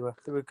well. They were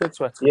good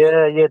sweatsuits.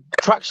 Yeah.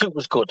 Tracksuit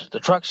was good. The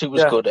tracksuit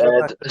was good.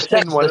 The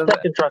second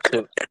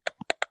tracksuit.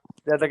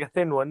 They had like a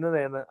thin one, didn't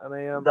they? And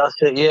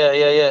That's it.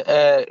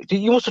 Yeah.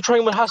 You must have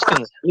trained with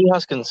Haskins, Lee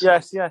Haskins.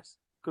 Yes.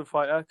 Good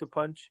fighter, good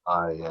punch.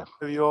 Yeah.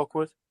 Very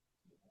awkward.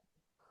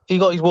 He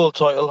got his world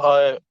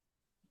title.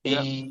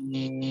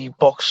 He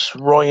boxed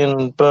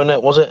Ryan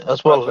Burnett, was it,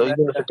 as well?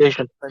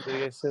 Unification.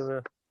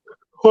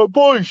 Well,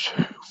 boys,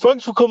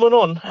 thanks for coming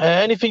on.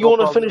 Anything you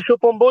want to finish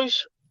up on,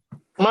 boys?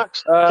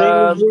 Max?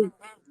 Jamie?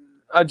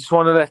 I just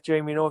want to let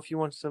Jamie know if you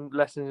want some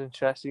lessons in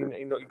chess, you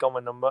got my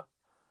number.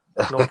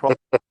 No problem.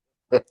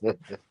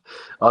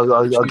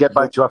 I'll get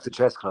back to you after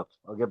chess club.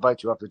 All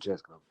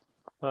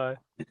right.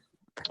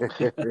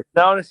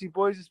 Now, honestly,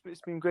 boys, it's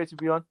been great to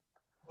be on.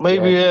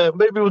 Maybe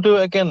we'll do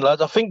it again,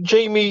 lads. I think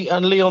Jamie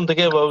and Leon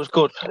together was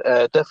good.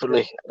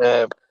 Definitely.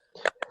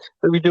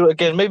 Maybe do it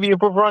again. Maybe your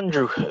brother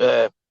Andrew.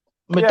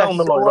 Down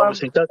the line,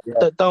 obviously.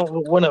 Down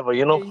whenever,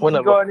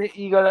 whenever.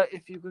 You got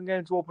if you can get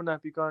him to open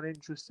up, you got an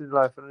interesting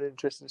life and an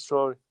interesting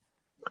story.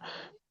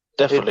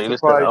 Definitely.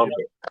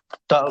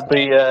 That'll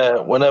be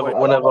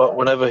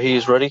whenever he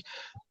is ready.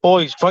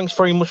 Boys, thanks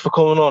very much for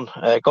coming on.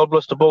 God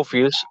bless the both of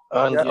you,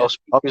 and I'll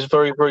speak to you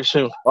very, very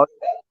soon.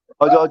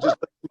 I just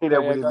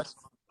William.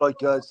 Like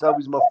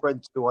Selby's my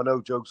friend too. I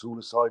know, jokes all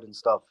aside and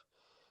stuff.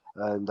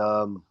 And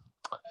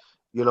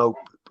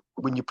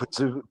when you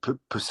pursue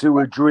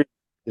a dream,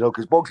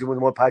 because boxing was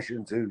my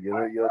passion too.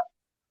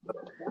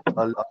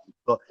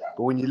 But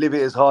when you live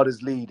it as hard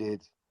as Lee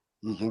did,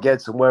 you can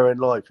get somewhere in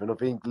life. And I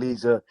think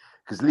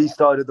because Lee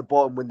started at the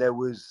bottom when there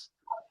was,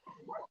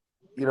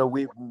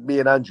 me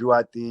and Andrew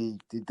had the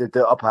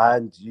upper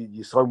hand.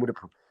 You signed with a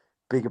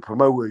bigger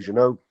promoters,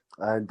 and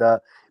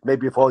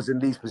maybe if I was in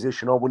Lee's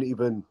position, I wouldn't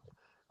even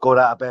got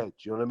out of bed. Do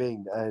you know what I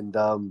mean? And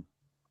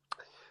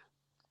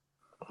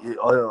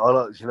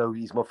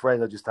he's my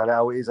friend. I just tell it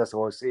how it is. That's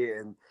how I see it.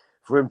 And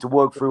for him to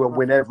work through and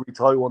win every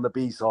title on the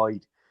B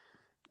side,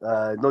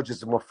 not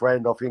just as my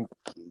friend, I think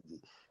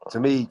to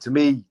me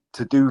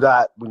to do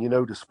that when you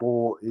know the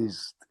sport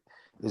is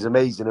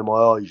amazing in my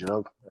eyes.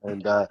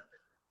 And I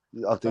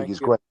think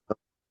it's great.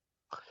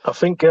 I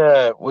think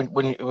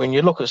when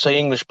you look at, say,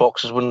 English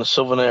boxers within the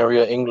southern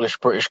area, English,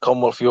 British,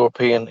 Commonwealth,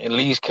 European, in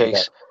Lee's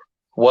case,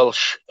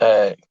 Welsh,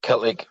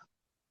 Celtic,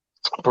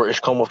 British,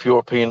 Commonwealth,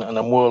 European, and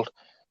then world,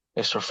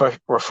 it's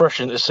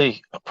refreshing to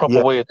see a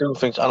proper way of doing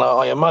things. And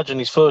I imagine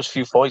his first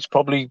few fights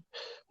probably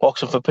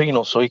boxing for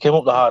peanuts, so he came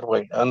up the hard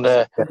way. And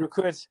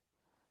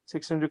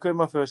 600 quid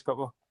my first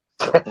couple.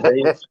 There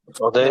you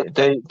go.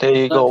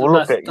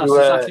 That's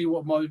exactly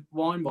what my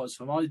wine was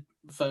for my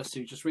first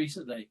two just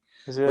recently.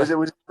 Was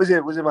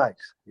it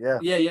Max? Yeah.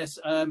 Yeah. Yes.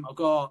 I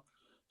got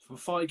from a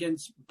fight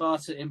against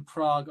Barta in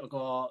Prague. I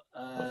got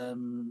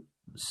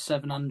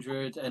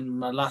 700, and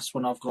my last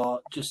one I've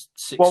got just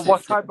 650. Well,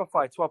 what type of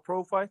fights? What,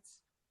 pro fights?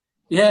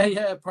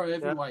 Yeah, pro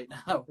heavyweight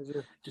now.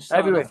 Just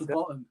starting off the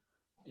bottom.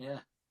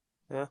 Yeah.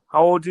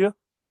 How old are you?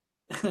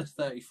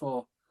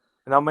 34.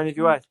 And how many have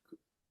you had?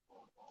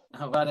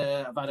 I've had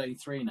only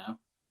 3 now.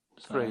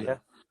 So, 3, yeah.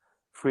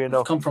 3 enough.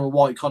 I've come from a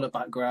white collar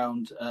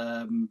background.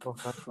 I've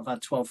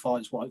had 12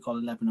 fights, white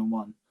collar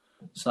 11-1.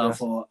 So I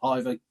thought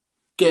either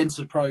get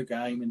into the pro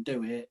game and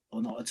do it,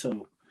 or not at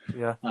all.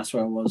 Yeah, that's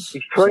where I was.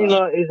 His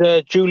trainer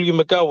is Julian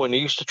McGowan. He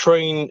used to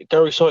train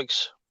Gary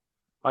Sykes.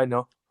 I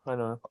know.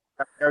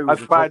 I've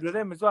sparred with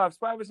him as well. I've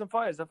sparred with some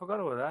fighters. I forgot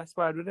about that. I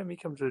sparred with him. He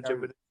comes to the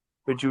gym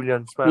with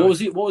Julian. What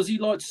was he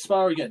like to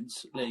spar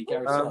against, Lee?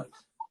 Gary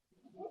Sykes?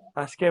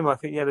 Ask him. I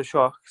think he had a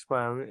shock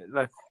sparring,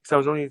 like, because I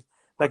was only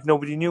like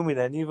nobody knew me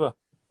then either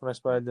when I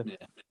sparred them.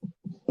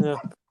 Yeah.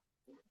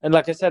 And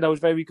like I said, I was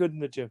very good in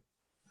the gym,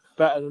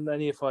 better than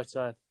any fights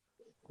I had,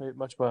 very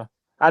much better.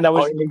 And I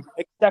was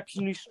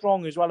exceptionally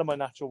strong as well in my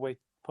natural weight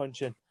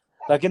punching.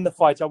 Like in the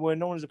fights, I weren't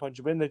known as a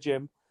puncher, but in the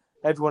gym,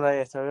 everyone I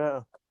hit, I don't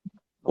know.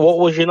 What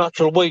was your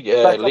natural weight,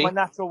 Lee? My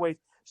natural weight.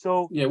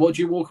 So yeah, what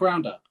do you walk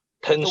around at?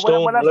 10 so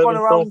stone, when I've 11 gone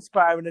around stone?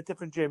 sparring at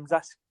different gyms,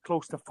 that's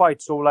close to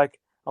fight. So like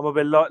I'm a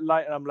bit light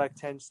and I'm like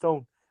 10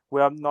 stone,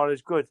 where I'm not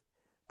as good.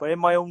 But in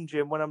my own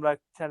gym, when I'm like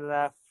 10 and a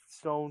half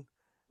stone,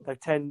 like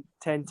 10,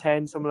 10,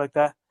 something like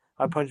that,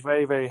 I punch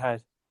very, very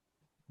hard.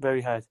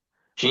 Very hard.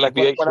 Like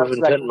when I was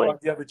like one of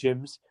the other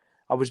gyms,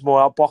 I was more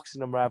outboxing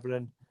them rather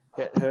than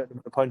hurting them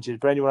with the punches.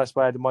 But anyone I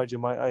sparred in my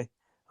gym, I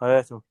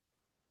hurt them.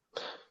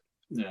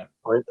 Yeah,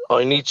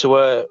 I need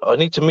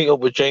to meet up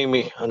with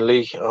Jamie and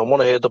Lee. I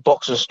want to hear the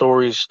boxing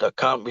stories that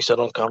can't be said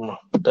on camera.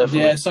 Definitely.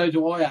 Yeah, so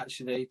do I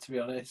actually. To be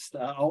honest,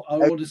 I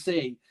want to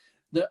see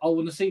that. I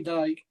want to see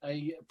like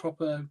a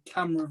proper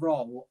camera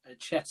roll at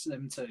chess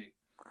them two.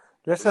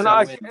 Listen,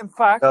 in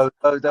fact, I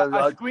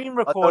screen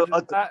recorded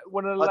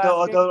one of the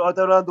last games. I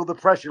don't handle the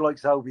pressure like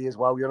Selby as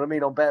well. You know what I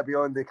mean? I'm better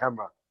behind the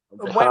camera.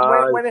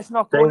 When it's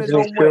not going his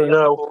own way on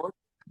the board,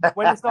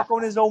 when it's not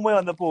going his own way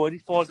on the board, he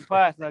falls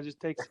apart, and I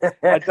just take. So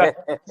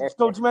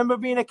do you remember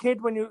being a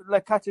kid when you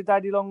like catch a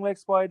daddy long leg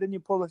spider and you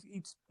pull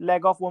each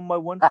leg off one by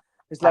one?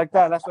 It's like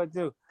that. That's what I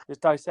do.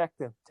 Just dissect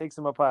them, takes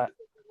them apart.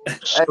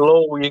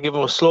 Slow. You give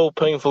him a slow,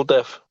 painful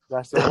death.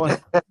 That's the one.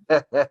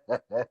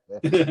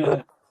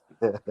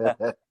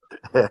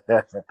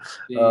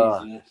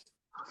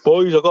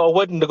 Boys, I got a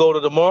wedding to go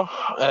to tomorrow.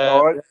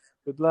 All right.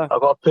 Good luck. I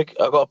got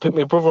to pick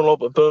my brother-in-law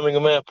up at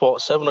Birmingham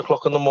Airport,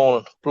 7:00 in the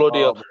morning. Bloody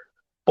hell.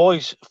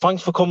 Boys,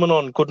 thanks for coming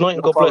on. Good night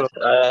and God bless.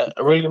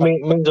 It really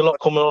means a lot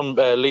coming on,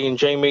 Lee and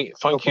Jamie.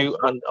 Thank you,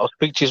 and I'll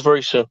speak to you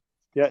very soon.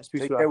 Yeah,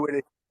 speak to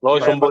you.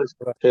 Nice one, boys.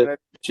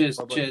 Cheers.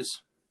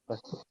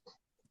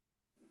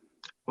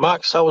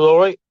 Max, that was all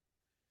right.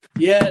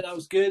 Yeah, that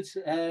was good.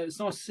 It's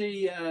nice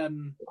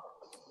to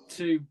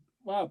see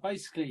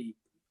basically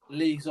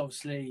Lee's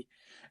obviously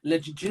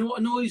legend. Do you know what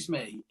annoys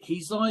me?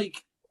 He's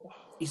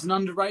an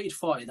underrated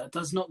fighter that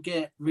does not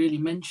get really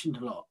mentioned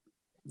a lot.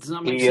 Does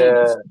that make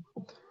sense?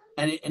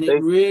 And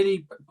it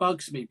really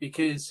bugs me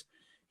because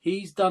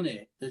he's done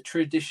it the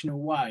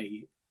traditional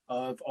way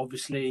of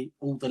obviously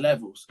all the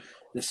levels,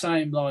 the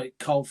same like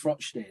Cole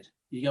Froch did.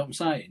 You get what I'm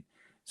saying?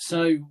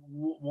 So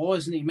why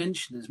isn't he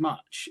mentioned as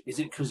much? Is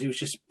it because he was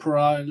just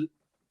primarily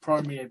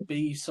a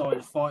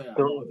B-side fighter?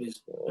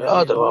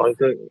 I don't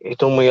know. He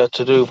done what he had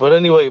to do. But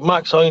anyway,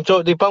 Max, I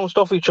enjoyed. They bounced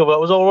off each other. That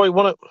was all right,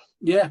 wasn't it?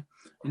 Yeah,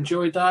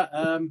 enjoyed that.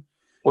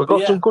 We've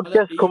got some good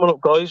guests coming up,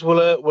 guys.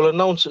 We'll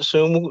announce it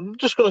soon. We're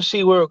just going to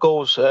see where it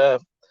goes. No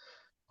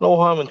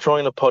harm in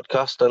trying a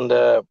podcast. And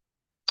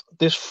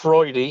this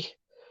Friday,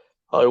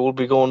 I will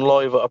be going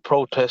live at a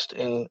protest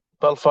in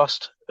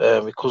Belfast.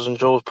 My cousin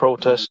Joe's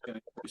protest. Okay.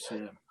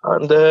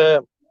 And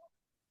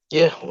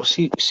we'll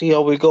see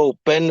how we go.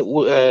 Ben,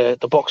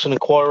 the Boxing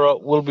Inquirer,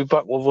 will be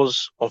back with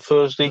us on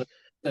Thursday.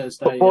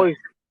 But boys,